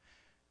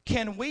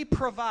 can we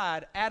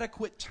provide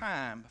adequate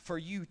time for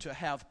you to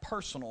have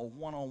personal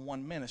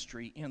one-on-one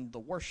ministry in the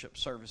worship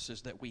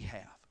services that we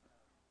have?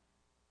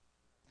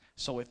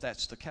 So if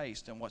that's the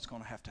case, then what's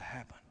going to have to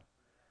happen?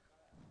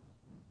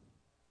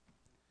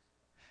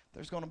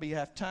 There's going to be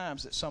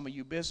times that some of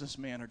you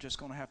businessmen are just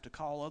going to have to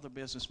call other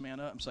businessmen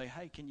up and say,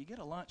 hey, can you get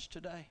a lunch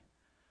today?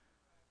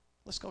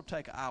 Let's go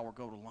take an hour,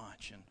 go to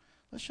lunch, and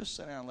let's just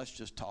sit down and let's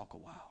just talk a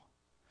while.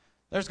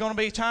 There's going to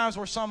be times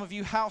where some of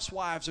you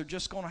housewives are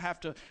just going to have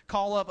to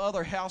call up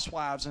other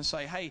housewives and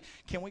say, hey,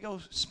 can we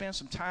go spend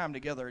some time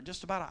together,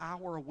 just about an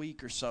hour a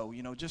week or so,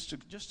 just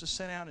to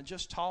sit down and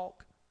just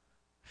talk?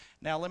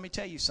 Now, let me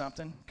tell you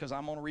something, because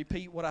I'm going to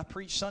repeat what I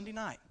preached Sunday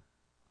night,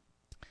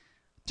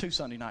 2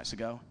 Sunday nights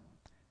ago.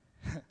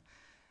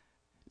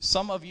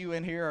 Some of you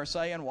in here are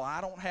saying, well,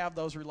 I don't have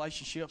those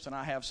relationships, and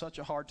I have such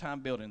a hard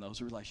time building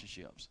those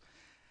relationships.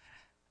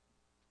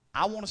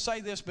 I want to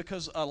say this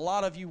because a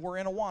lot of you were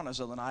in Awanas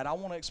the other night. I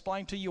want to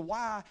explain to you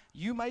why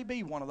you may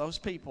be one of those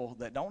people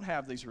that don't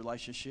have these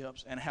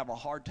relationships and have a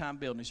hard time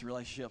building these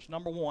relationships.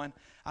 Number one,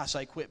 I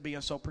say quit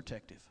being so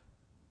protective.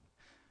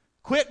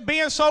 Quit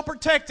being so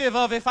protective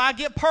of, if I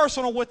get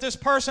personal with this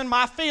person,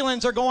 my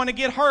feelings are going to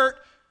get hurt.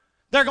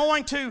 They're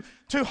going to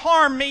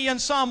harm me in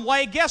some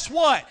way. Guess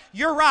what?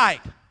 You're right.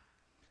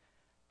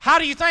 How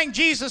do you think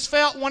Jesus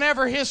felt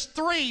whenever his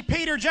 3,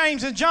 Peter,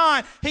 James, and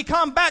John, he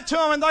come back to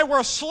them and they were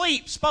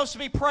asleep, supposed to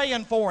be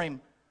praying for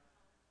him?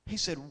 He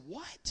said,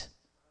 what?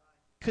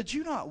 Could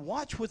you not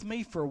watch with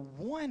me for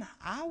 1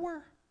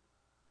 hour?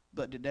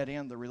 But did that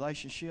end the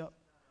relationship?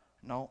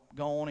 No.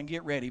 Go on and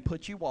get ready.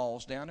 Put your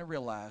walls down and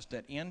realize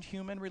that in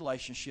human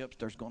relationships,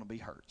 there's going to be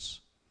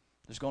hurts.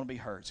 There's going to be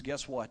hurts.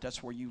 Guess what?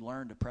 That's where you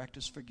learn to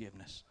practice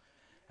forgiveness.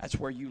 That's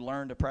where you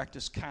learn to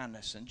practice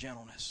kindness and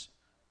gentleness.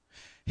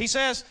 He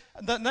says,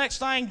 the next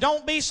thing,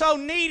 don't be so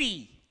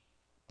needy.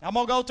 I'm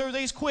going to go through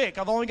these quick.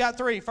 I've only got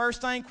 3. First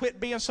thing,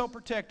 quit being so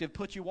protective.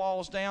 Put your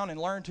walls down and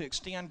learn to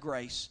extend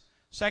grace.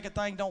 Second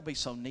thing, don't be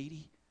so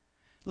needy.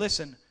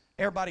 Listen,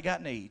 everybody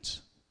got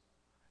needs.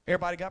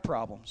 Everybody got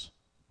problems.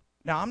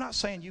 Now, I'm not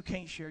saying you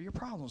can't share your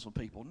problems with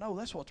people. No,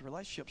 that's what the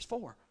relationship's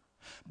for.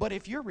 But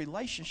if your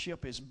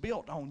relationship is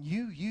built on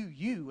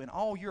you, and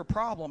all your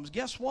problems,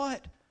 guess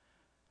what?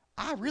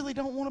 I really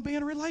don't want to be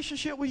in a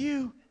relationship with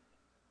you.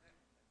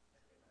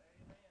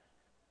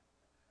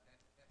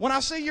 When I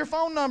see your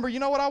phone number, you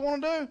know what I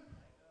want to do?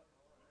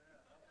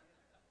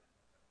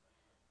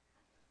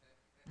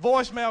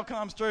 Voicemail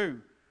comes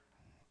through.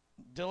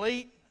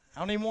 Delete. I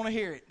don't even want to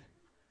hear it.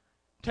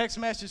 Text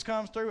message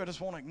comes through. I just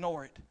want to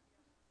ignore it.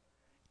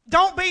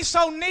 Don't be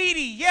so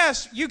needy.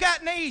 Yes, you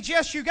got needs.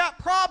 Yes, you got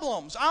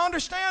problems. I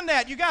understand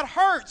that. You got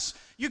hurts.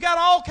 You got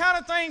all kind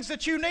of things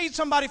that you need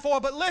somebody for.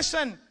 But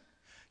listen,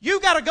 you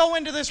got to go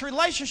into this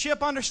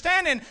relationship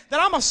understanding that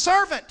I'm a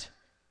servant.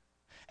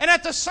 And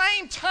at the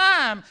same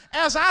time,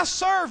 as I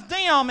serve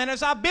them and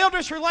as I build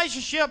this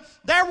relationship,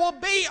 there will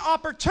be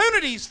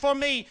opportunities for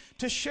me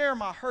to share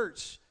my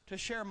hurts, to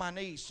share my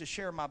needs, to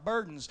share my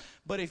burdens.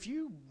 But if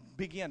you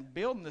begin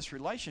building this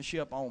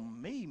relationship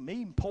on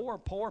me, poor,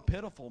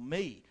 pitiful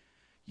me,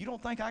 you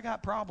don't think I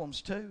got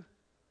problems too?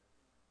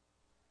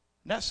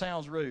 That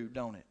sounds rude,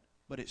 don't it?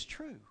 But it's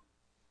true.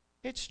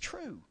 It's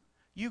true.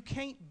 You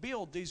can't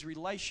build these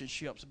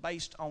relationships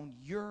based on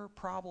your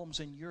problems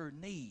and your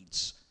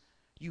needs.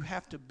 You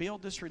have to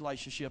build this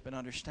relationship and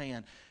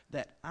understand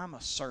that I'm a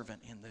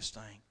servant in this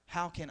thing.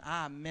 How can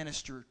I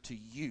minister to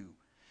you?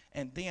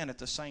 And then at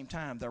the same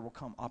time, there will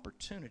come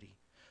opportunity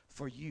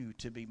for you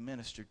to be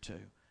ministered to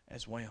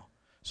as well.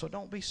 So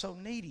don't be so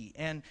needy.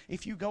 And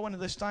if you go into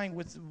this thing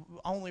with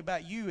only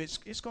about you,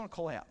 it's going to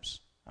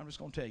collapse. I'm just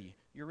going to tell you,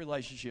 your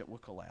relationship will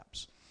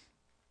collapse.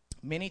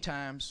 Many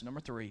times, number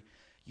 3,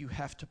 you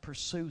have to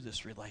pursue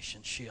this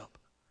relationship.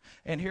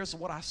 And here's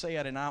what I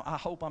said, and I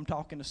hope I'm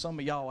talking to some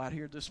of y'all out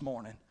here this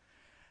morning.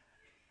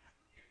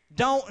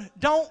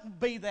 Don't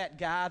be that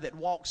guy that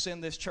walks in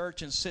this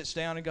church and sits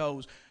down and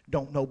goes,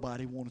 don't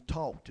nobody want to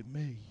talk to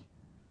me.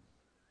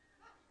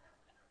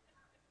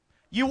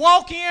 You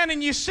walk in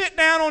and you sit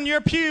down on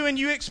your pew and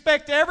you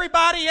expect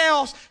everybody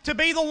else to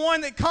be the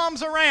one that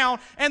comes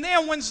around, and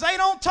then when they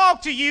don't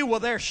talk to you, well,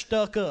 they're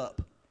stuck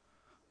up.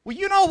 Well,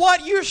 you know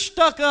what? You're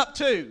stuck up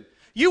too.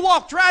 You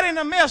walked right in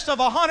the midst of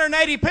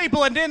 180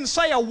 people and didn't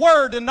say a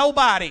word to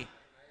nobody.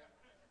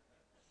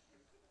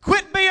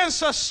 Quit being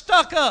so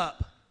stuck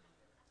up.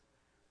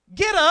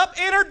 Get up,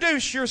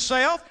 introduce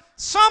yourself.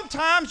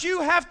 Sometimes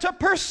you have to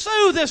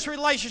pursue this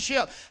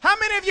relationship. How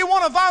many of you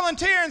want to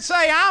volunteer and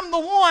say, I'm the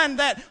one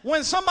that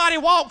when somebody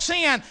walks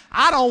in,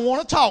 I don't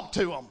want to talk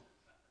to them.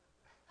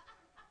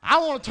 I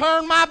want to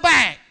turn my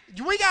back.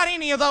 We got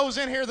any of those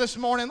in here this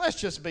morning? Let's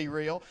just be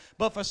real.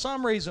 But for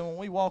some reason, when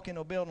we walk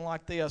into a building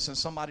like this and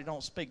somebody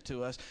don't speak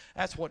to us,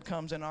 that's what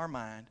comes in our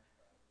mind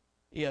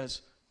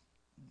is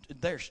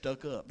they're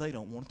stuck up. They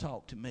don't want to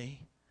talk to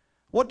me.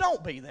 Well,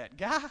 don't be that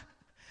guy.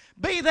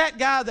 Be that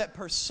guy that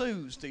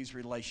pursues these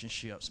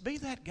relationships. Be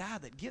that guy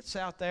that gets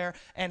out there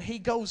and he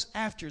goes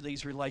after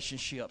these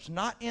relationships.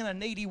 Not in a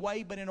needy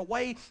way, but in a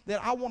way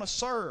that I want to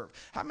serve.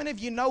 How many of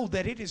you know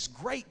that it is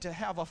great to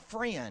have a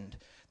friend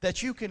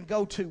that you can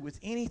go to with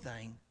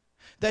anything,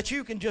 that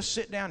you can just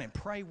sit down and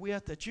pray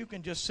with, that you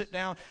can just sit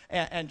down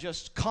and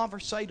just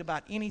conversate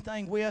about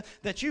anything with,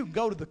 that you can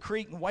go to the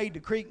creek and wade the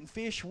creek and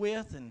fish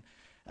with? And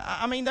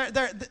I mean,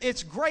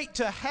 it's great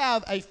to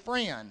have a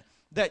friend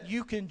that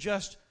you can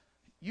just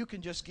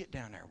get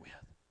down there with.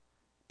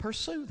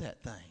 Pursue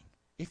that thing.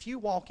 If you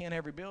walk in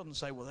every building and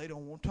say, well, they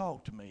don't want to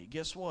talk to me,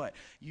 guess what?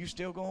 You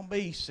still going to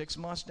be 6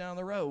 months down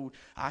the road,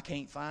 I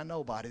can't find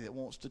nobody that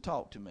wants to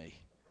talk to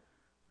me.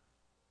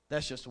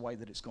 That's just the way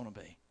that it's going to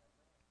be.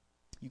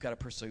 You've got to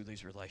pursue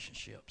these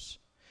relationships.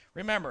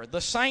 Remember,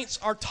 the saints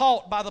are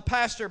taught by the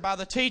pastor, by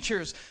the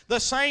teachers. The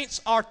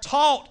saints are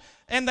taught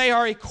and they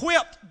are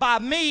equipped by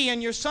me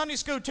and your Sunday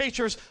school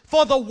teachers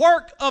for the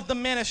work of the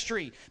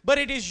ministry. But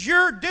it is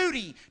your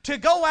duty to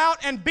go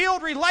out and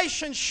build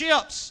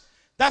relationships.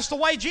 That's the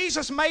way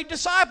Jesus made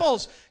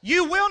disciples.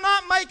 You will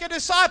not make a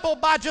disciple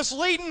by just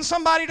leading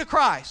somebody to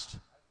Christ.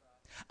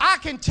 I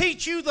can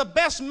teach you the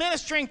best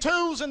ministering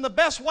tools and the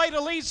best way to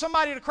lead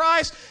somebody to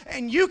Christ,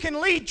 and you can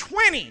lead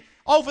 20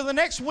 over the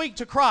next week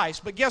to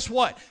Christ. But guess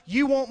what?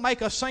 You won't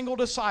make a single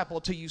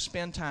disciple till you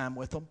spend time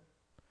with them.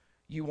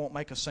 You won't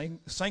make a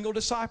single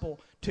disciple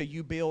till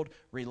you build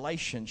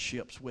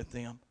relationships with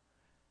them.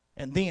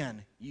 And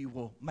then you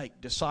will make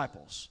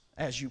disciples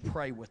as you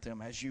pray with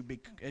them, as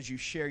you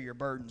share your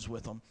burdens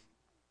with them.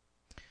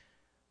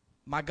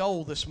 My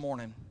goal this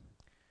morning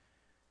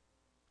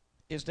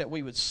is that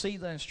we would see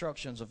the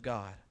instructions of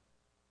God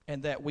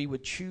and that we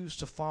would choose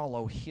to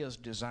follow His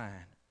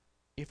design.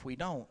 If we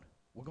don't,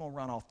 we're going to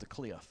run off the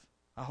cliff.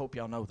 I hope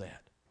y'all know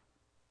that.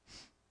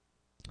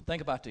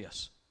 Think about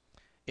this.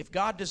 If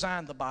God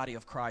designed the body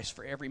of Christ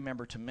for every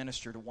member to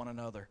minister to one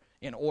another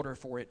in order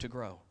for it to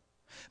grow,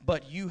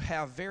 but you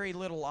have very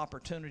little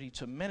opportunity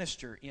to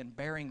minister in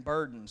bearing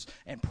burdens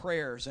and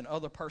prayers and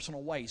other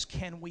personal ways,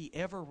 can we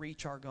ever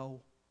reach our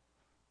goal?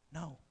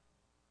 No.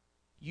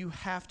 You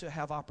have to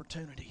have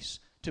opportunities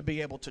to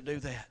be able to do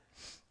that.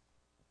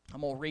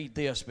 I'm going to read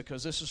this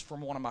because this is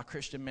from one of my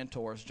Christian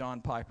mentors, John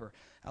Piper.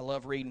 I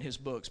love reading his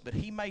books. But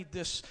he made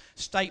this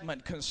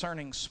statement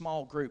concerning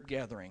small group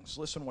gatherings.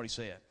 Listen to what he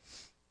said.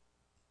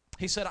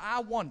 He said,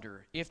 I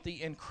wonder if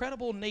the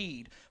incredible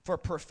need for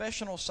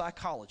professional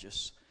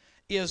psychologists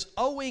is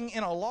owing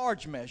in a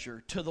large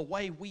measure to the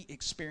way we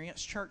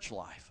experience church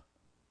life.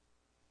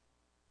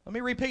 Let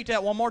me repeat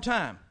that one more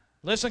time.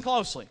 Listen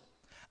closely.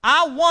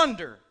 I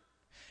wonder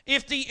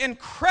if the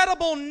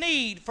incredible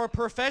need for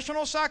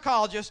professional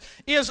psychologists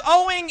is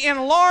owing in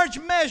large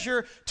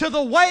measure to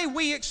the way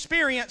we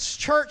experience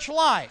church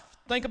life.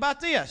 Think about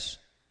this.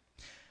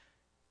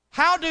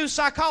 How do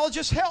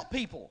psychologists help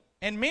people?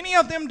 And many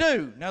of them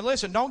do. Now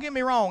listen, don't get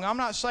me wrong. I'm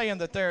not saying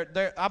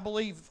that I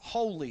believe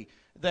wholly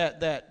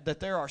that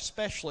there are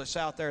specialists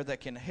out there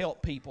that can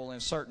help people in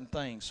certain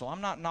things. So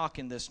I'm not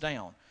knocking this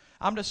down.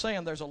 I'm just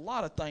saying there's a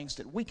lot of things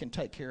that we can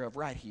take care of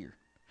right here.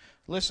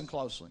 Listen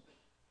closely.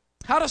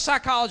 How do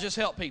psychologists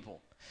help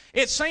people?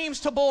 It seems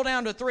to boil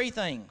down to three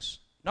things.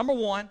 Number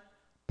one,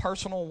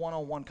 personal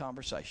one-on-one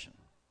conversation,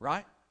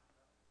 right?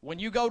 When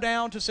you go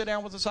down to sit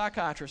down with a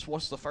psychiatrist,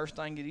 what's the first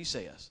thing that he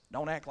says?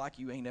 Don't act like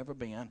you ain't never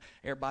been.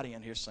 Everybody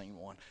in here's seen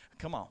one.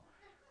 Come on.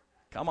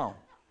 Come on.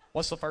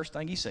 What's the first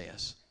thing he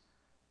says?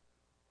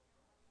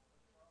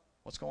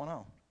 What's going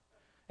on?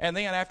 And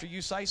then after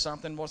you say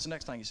something, what's the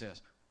next thing he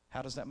says?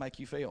 How does that make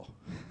you feel?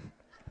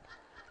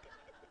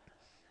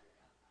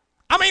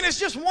 I mean, it's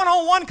just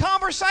one-on-one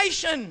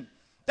conversation.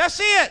 That's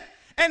it.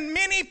 And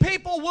many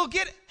people will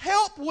get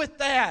help with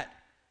that.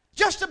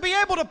 Just to be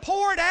able to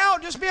pour it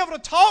out, just be able to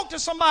talk to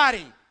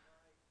somebody.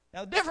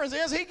 Now, the difference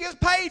is he gets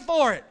paid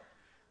for it.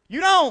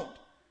 You don't.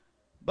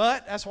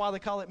 But that's why they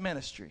call it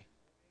ministry.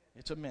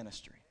 It's a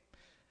ministry.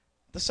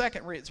 The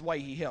second way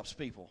he helps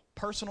people,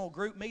 personal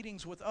group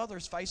meetings with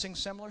others facing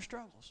similar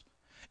struggles.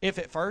 If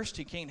at first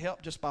he can't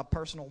help just by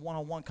personal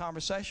one-on-one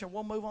conversation,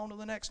 we'll move on to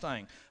the next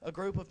thing. A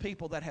group of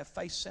people that have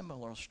faced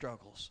similar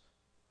struggles.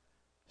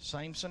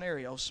 Same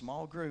scenario,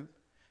 small group.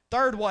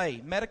 Third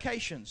way,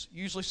 medications,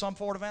 usually some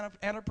form of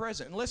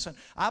antidepressant. And listen,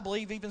 I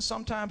believe even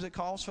sometimes it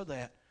calls for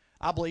that.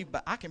 I believe,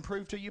 but I can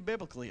prove to you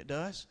biblically it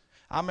does.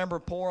 I remember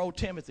poor old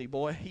Timothy,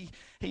 boy,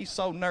 he's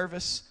so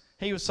nervous.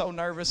 He was so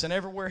nervous, and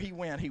everywhere he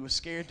went, he was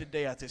scared to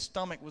death. His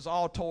stomach was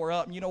all tore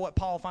up. And you know what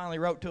Paul finally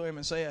wrote to him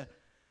and said?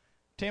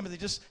 Timothy,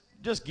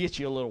 just get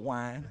you a little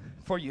wine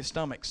for your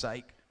stomach's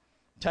sake.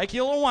 Take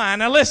you a little wine.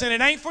 Now listen,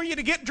 it ain't for you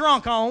to get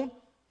drunk on.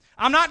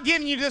 I'm not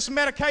giving you this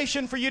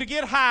medication for you to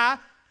get high.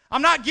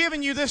 I'm not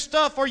giving you this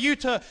stuff for you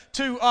to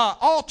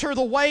alter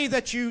the way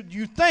that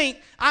you think.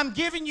 I'm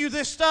giving you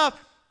this stuff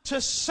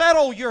to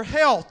settle your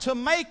health, to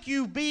make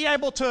you be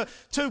able to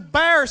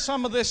bear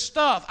some of this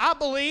stuff. I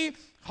believe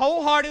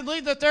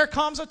wholeheartedly that there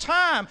comes a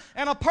time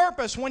and a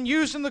purpose when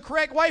used in the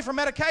correct way for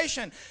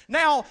medication.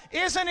 Now,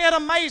 isn't it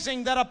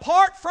amazing that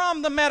apart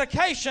from the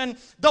medication,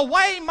 the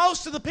way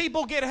most of the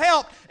people get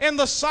help in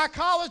the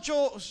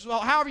psychological,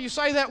 however you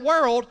say that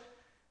world,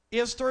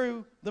 is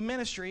through the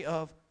ministry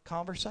of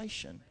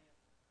conversation.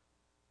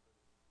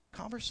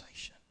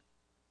 Conversation.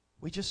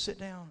 We just sit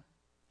down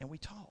and we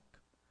talk.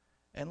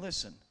 And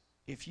listen,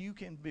 if you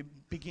can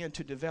begin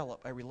to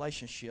develop a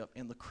relationship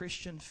in the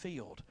Christian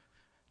field.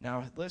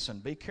 Now, listen,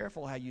 be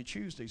careful how you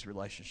choose these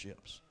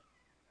relationships.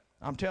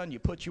 I'm telling you,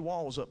 put your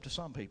walls up to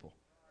some people.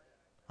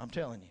 I'm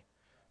telling you.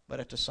 But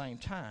at the same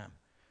time,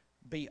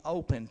 be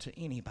open to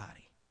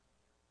anybody.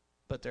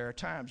 But there are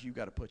times you've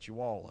got to put your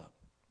wall up.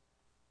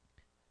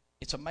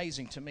 It's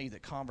amazing to me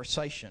that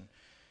conversation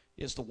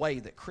is the way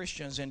that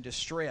Christians in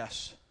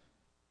distress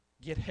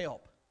get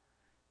help,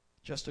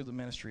 just through the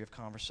ministry of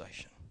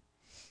conversation.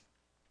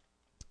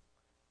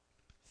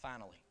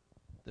 Finally,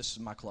 this is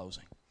my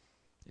closing.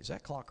 Is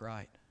that clock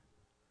right?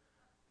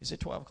 Is it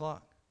 12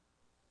 o'clock?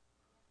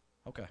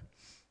 Okay.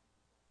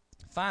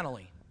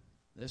 Finally,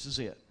 this is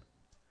it.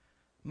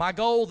 My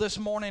goal this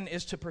morning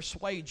is to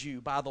persuade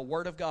you by the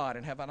Word of God.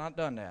 And have I not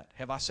done that?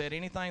 Have I said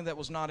anything that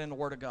was not in the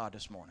Word of God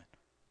this morning?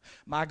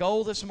 My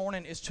goal this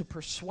morning is to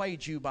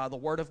persuade you by the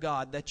Word of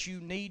God that you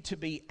need to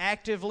be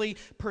actively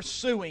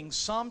pursuing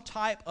some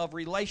type of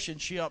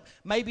relationship,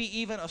 maybe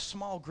even a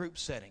small group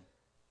setting.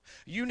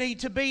 You need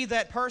to be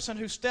that person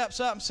who steps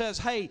up and says,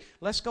 hey,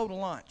 let's go to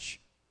lunch.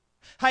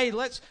 Hey,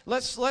 let's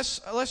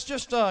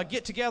just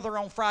get together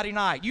on Friday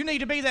night. You need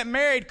to be that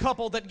married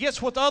couple that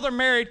gets with other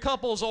married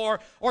couples or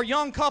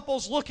young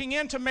couples looking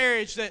into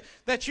marriage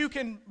that you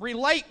can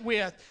relate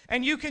with,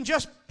 and you can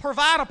just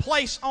provide a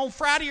place on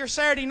Friday or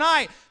Saturday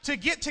night to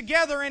get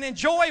together and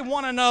enjoy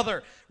one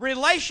another.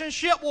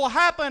 Relationship will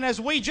happen as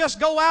we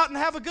just go out and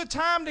have a good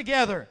time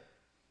together.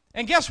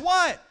 And guess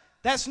what?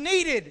 That's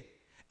needed.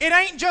 It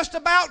ain't just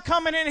about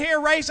coming in here,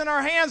 raising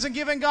our hands and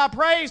giving God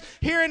praise,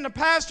 hearing the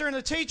pastor and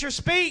the teacher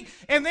speak,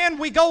 and then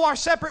we go our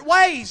separate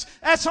ways.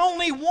 That's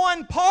only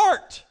one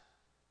part.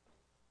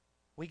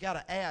 We got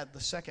to add the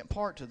second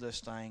part to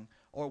this thing,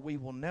 or we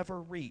will never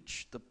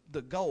reach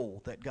the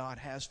goal that God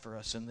has for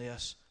us in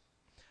this.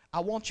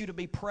 I want you to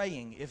be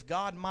praying if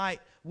God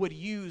would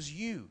use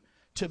you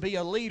to be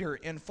a leader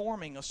in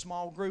forming a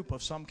small group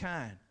of some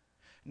kind.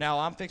 Now,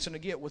 I'm fixing to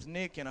get with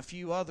Nick and a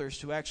few others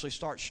to actually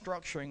start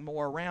structuring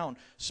more around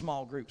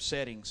small group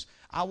settings.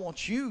 I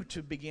want you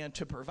to begin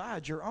to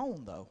provide your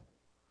own, though.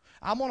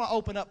 I'm going to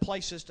open up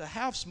places to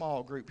have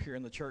small group here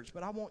in the church,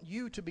 but I want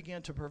you to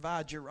begin to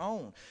provide your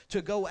own,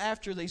 to go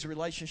after these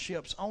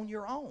relationships on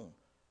your own,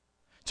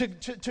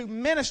 to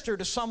minister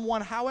to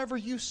someone however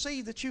you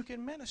see that you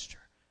can minister,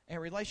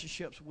 and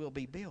relationships will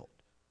be built.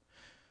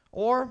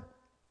 Or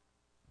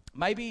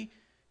maybe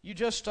you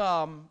just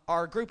are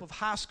a group of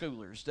high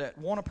schoolers that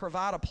want to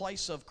provide a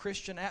place of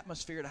Christian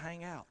atmosphere to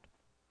hang out.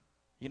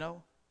 You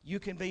know, you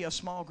can be a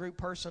small group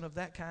person of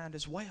that kind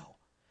as well.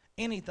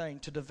 Anything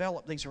to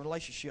develop these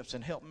relationships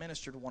and help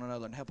minister to one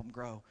another and help them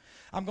grow.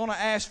 I'm going to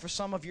ask for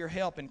some of your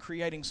help in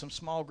creating some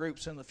small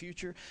groups in the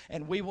future,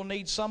 and we will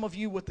need some of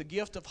you with the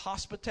gift of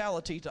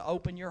hospitality to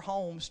open your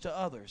homes to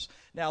others.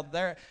 Now,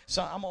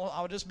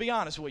 I'll just be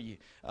honest with you.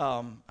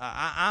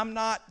 I'm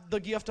not the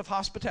gift of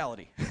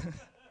hospitality.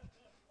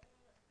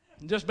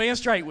 Just being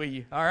straight with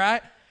you, all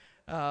right?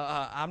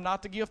 I'm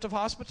not the gift of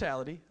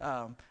hospitality.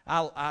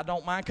 I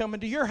don't mind coming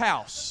to your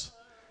house.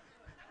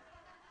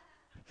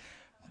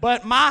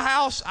 But my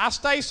house, I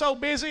stay so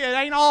busy, it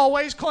ain't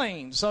always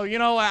clean. So,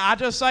 I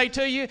just say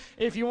to you,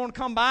 if you want to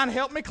come by and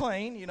help me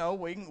clean,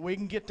 we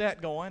can get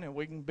that going, and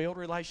we can build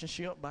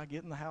relationship by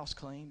getting the house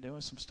clean, doing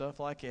some stuff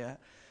like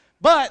that.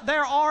 But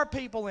there are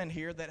people in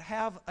here that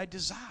have a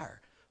desire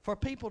for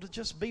people to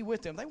just be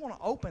with them. They want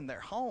to open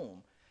their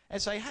home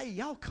and say, hey,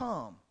 y'all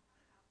come.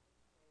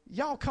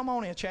 Y'all come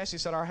on in.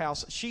 Chassie's at our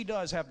house. She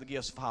does have the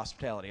gifts of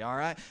hospitality, all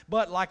right?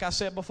 But like I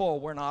said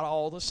before, we're not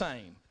all the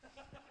same.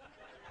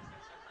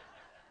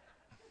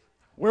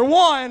 We're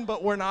one,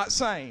 but we're not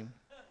same.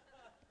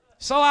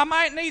 So I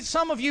might need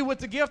some of you with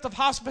the gift of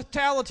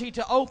hospitality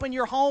to open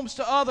your homes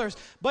to others.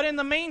 But in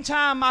the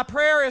meantime, my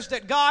prayer is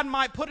that God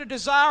might put a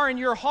desire in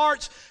your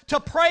hearts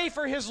to pray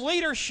for His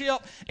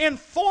leadership in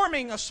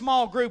forming a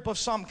small group of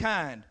some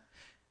kind.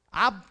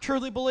 I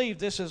truly believe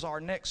this is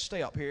our next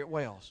step here at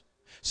Wells.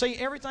 See,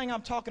 everything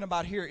I'm talking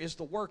about here is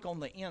the work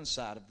on the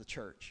inside of the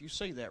church. You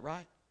see that,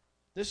 right?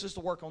 This is the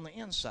work on the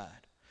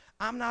inside.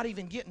 I'm not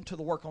even getting to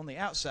the work on the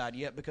outside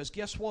yet, because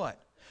guess what?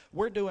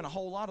 We're doing a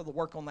whole lot of the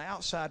work on the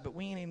outside, but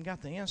we ain't even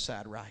got the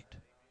inside right.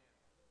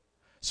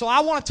 So I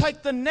want to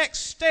take the next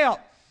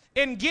step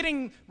in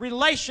getting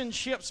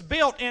relationships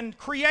built, in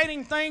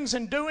creating things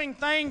and doing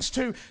things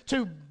to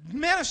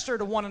minister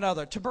to one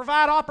another, to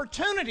provide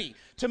opportunity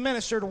to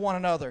minister to one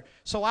another.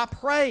 So I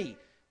pray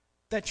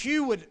that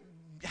you would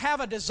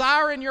have a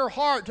desire in your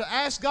heart to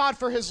ask God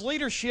for His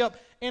leadership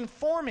in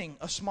forming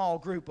a small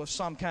group of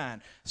some kind.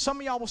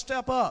 Some of y'all will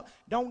step up.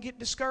 Don't get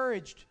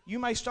discouraged. You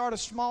may start a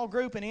small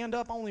group and end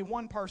up only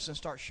one person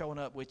starts showing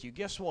up with you.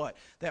 Guess what?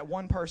 That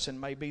one person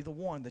may be the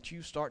one that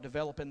you start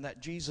developing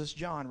that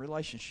Jesus-John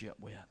relationship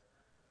with.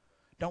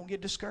 Don't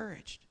get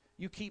discouraged.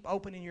 You keep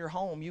opening your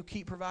home. You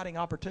keep providing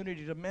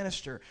opportunity to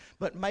minister.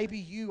 But maybe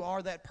you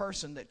are that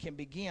person that can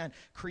begin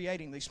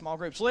creating these small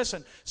groups.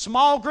 Listen,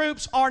 small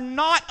groups are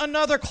not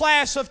another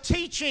class of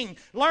teaching.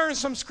 Learn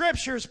some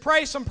scriptures,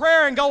 pray some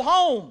prayer, and go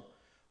home.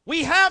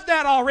 We have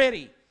that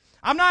already.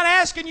 I'm not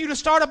asking you to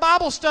start a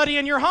Bible study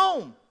in your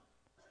home.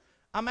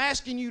 I'm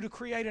asking you to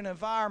create an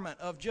environment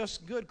of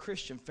just good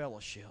Christian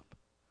fellowship,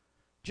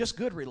 just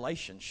good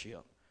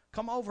relationship.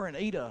 Come over and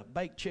eat a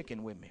baked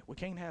chicken with me. We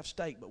can't have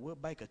steak, but we'll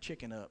bake a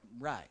chicken up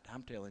right.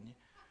 I'm telling you.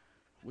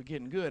 We're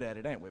getting good at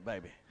it, ain't we,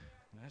 baby?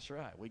 That's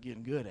right. We're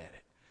getting good at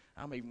it.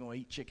 I'm even going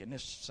to eat chicken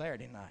this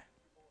Saturday night.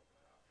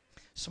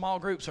 Small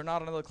groups are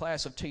not another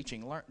class of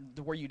teaching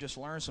where you just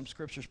learn some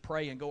scriptures,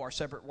 pray, and go our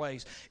separate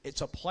ways.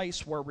 It's a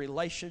place where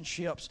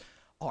relationships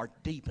are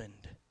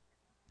deepened.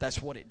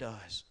 That's what it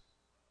does.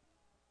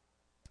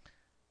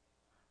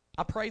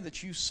 I pray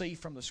that you see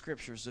from the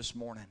scriptures this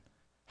morning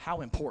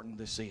how important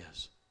this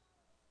is.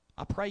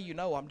 I pray you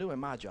know I'm doing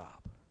my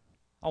job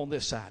on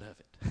this side of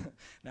it.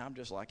 Now, I'm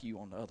just like you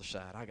on the other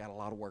side. I got a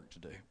lot of work to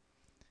do.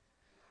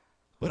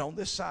 But on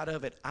this side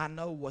of it, I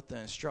know what the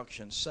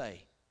instructions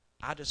say.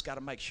 I just got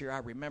to make sure I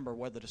remember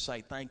whether to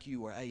say thank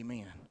you or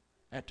amen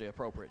at the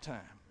appropriate time.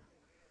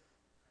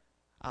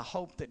 I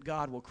hope that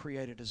God will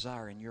create a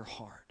desire in your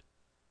heart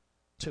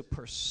to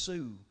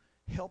pursue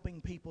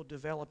helping people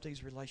develop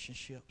these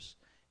relationships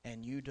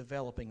and you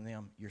developing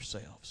them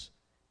yourselves.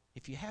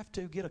 If you have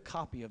to, get a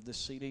copy of this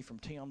CD from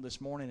Tim this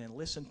morning and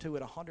listen to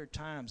it 100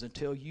 times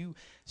until you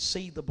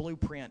see the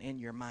blueprint in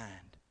your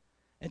mind,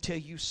 until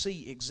you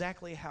see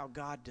exactly how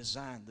God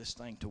designed this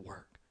thing to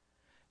work.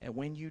 And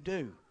when you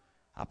do,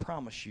 I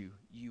promise you,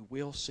 you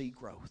will see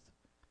growth.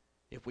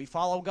 If we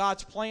follow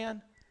God's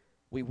plan,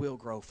 we will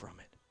grow from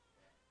it.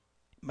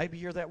 Maybe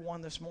you're that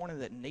one this morning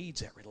that needs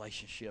that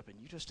relationship and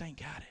you just ain't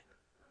got it.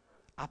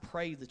 I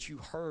pray that you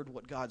heard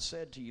what God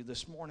said to you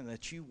this morning,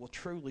 that you will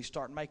truly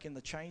start making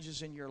the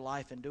changes in your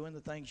life and doing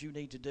the things you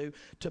need to do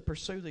to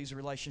pursue these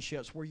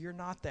relationships where you're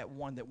not that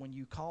one that when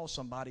you call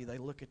somebody, they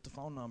look at the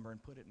phone number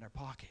and put it in their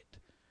pocket.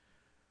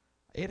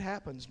 It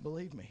happens,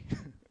 believe me.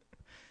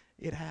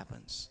 It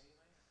happens.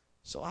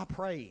 So I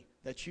pray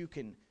that you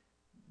can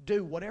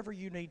do whatever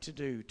you need to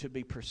do to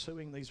be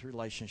pursuing these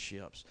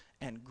relationships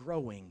and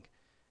growing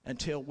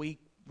until we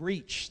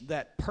reach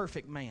that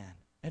perfect man,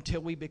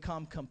 until we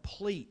become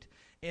complete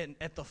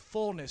at the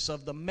fullness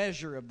of the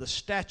measure of the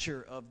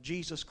stature of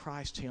Jesus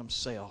Christ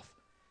himself.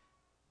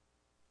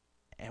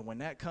 And when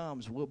that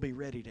comes, we'll be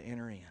ready to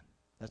enter in.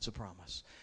 That's a promise.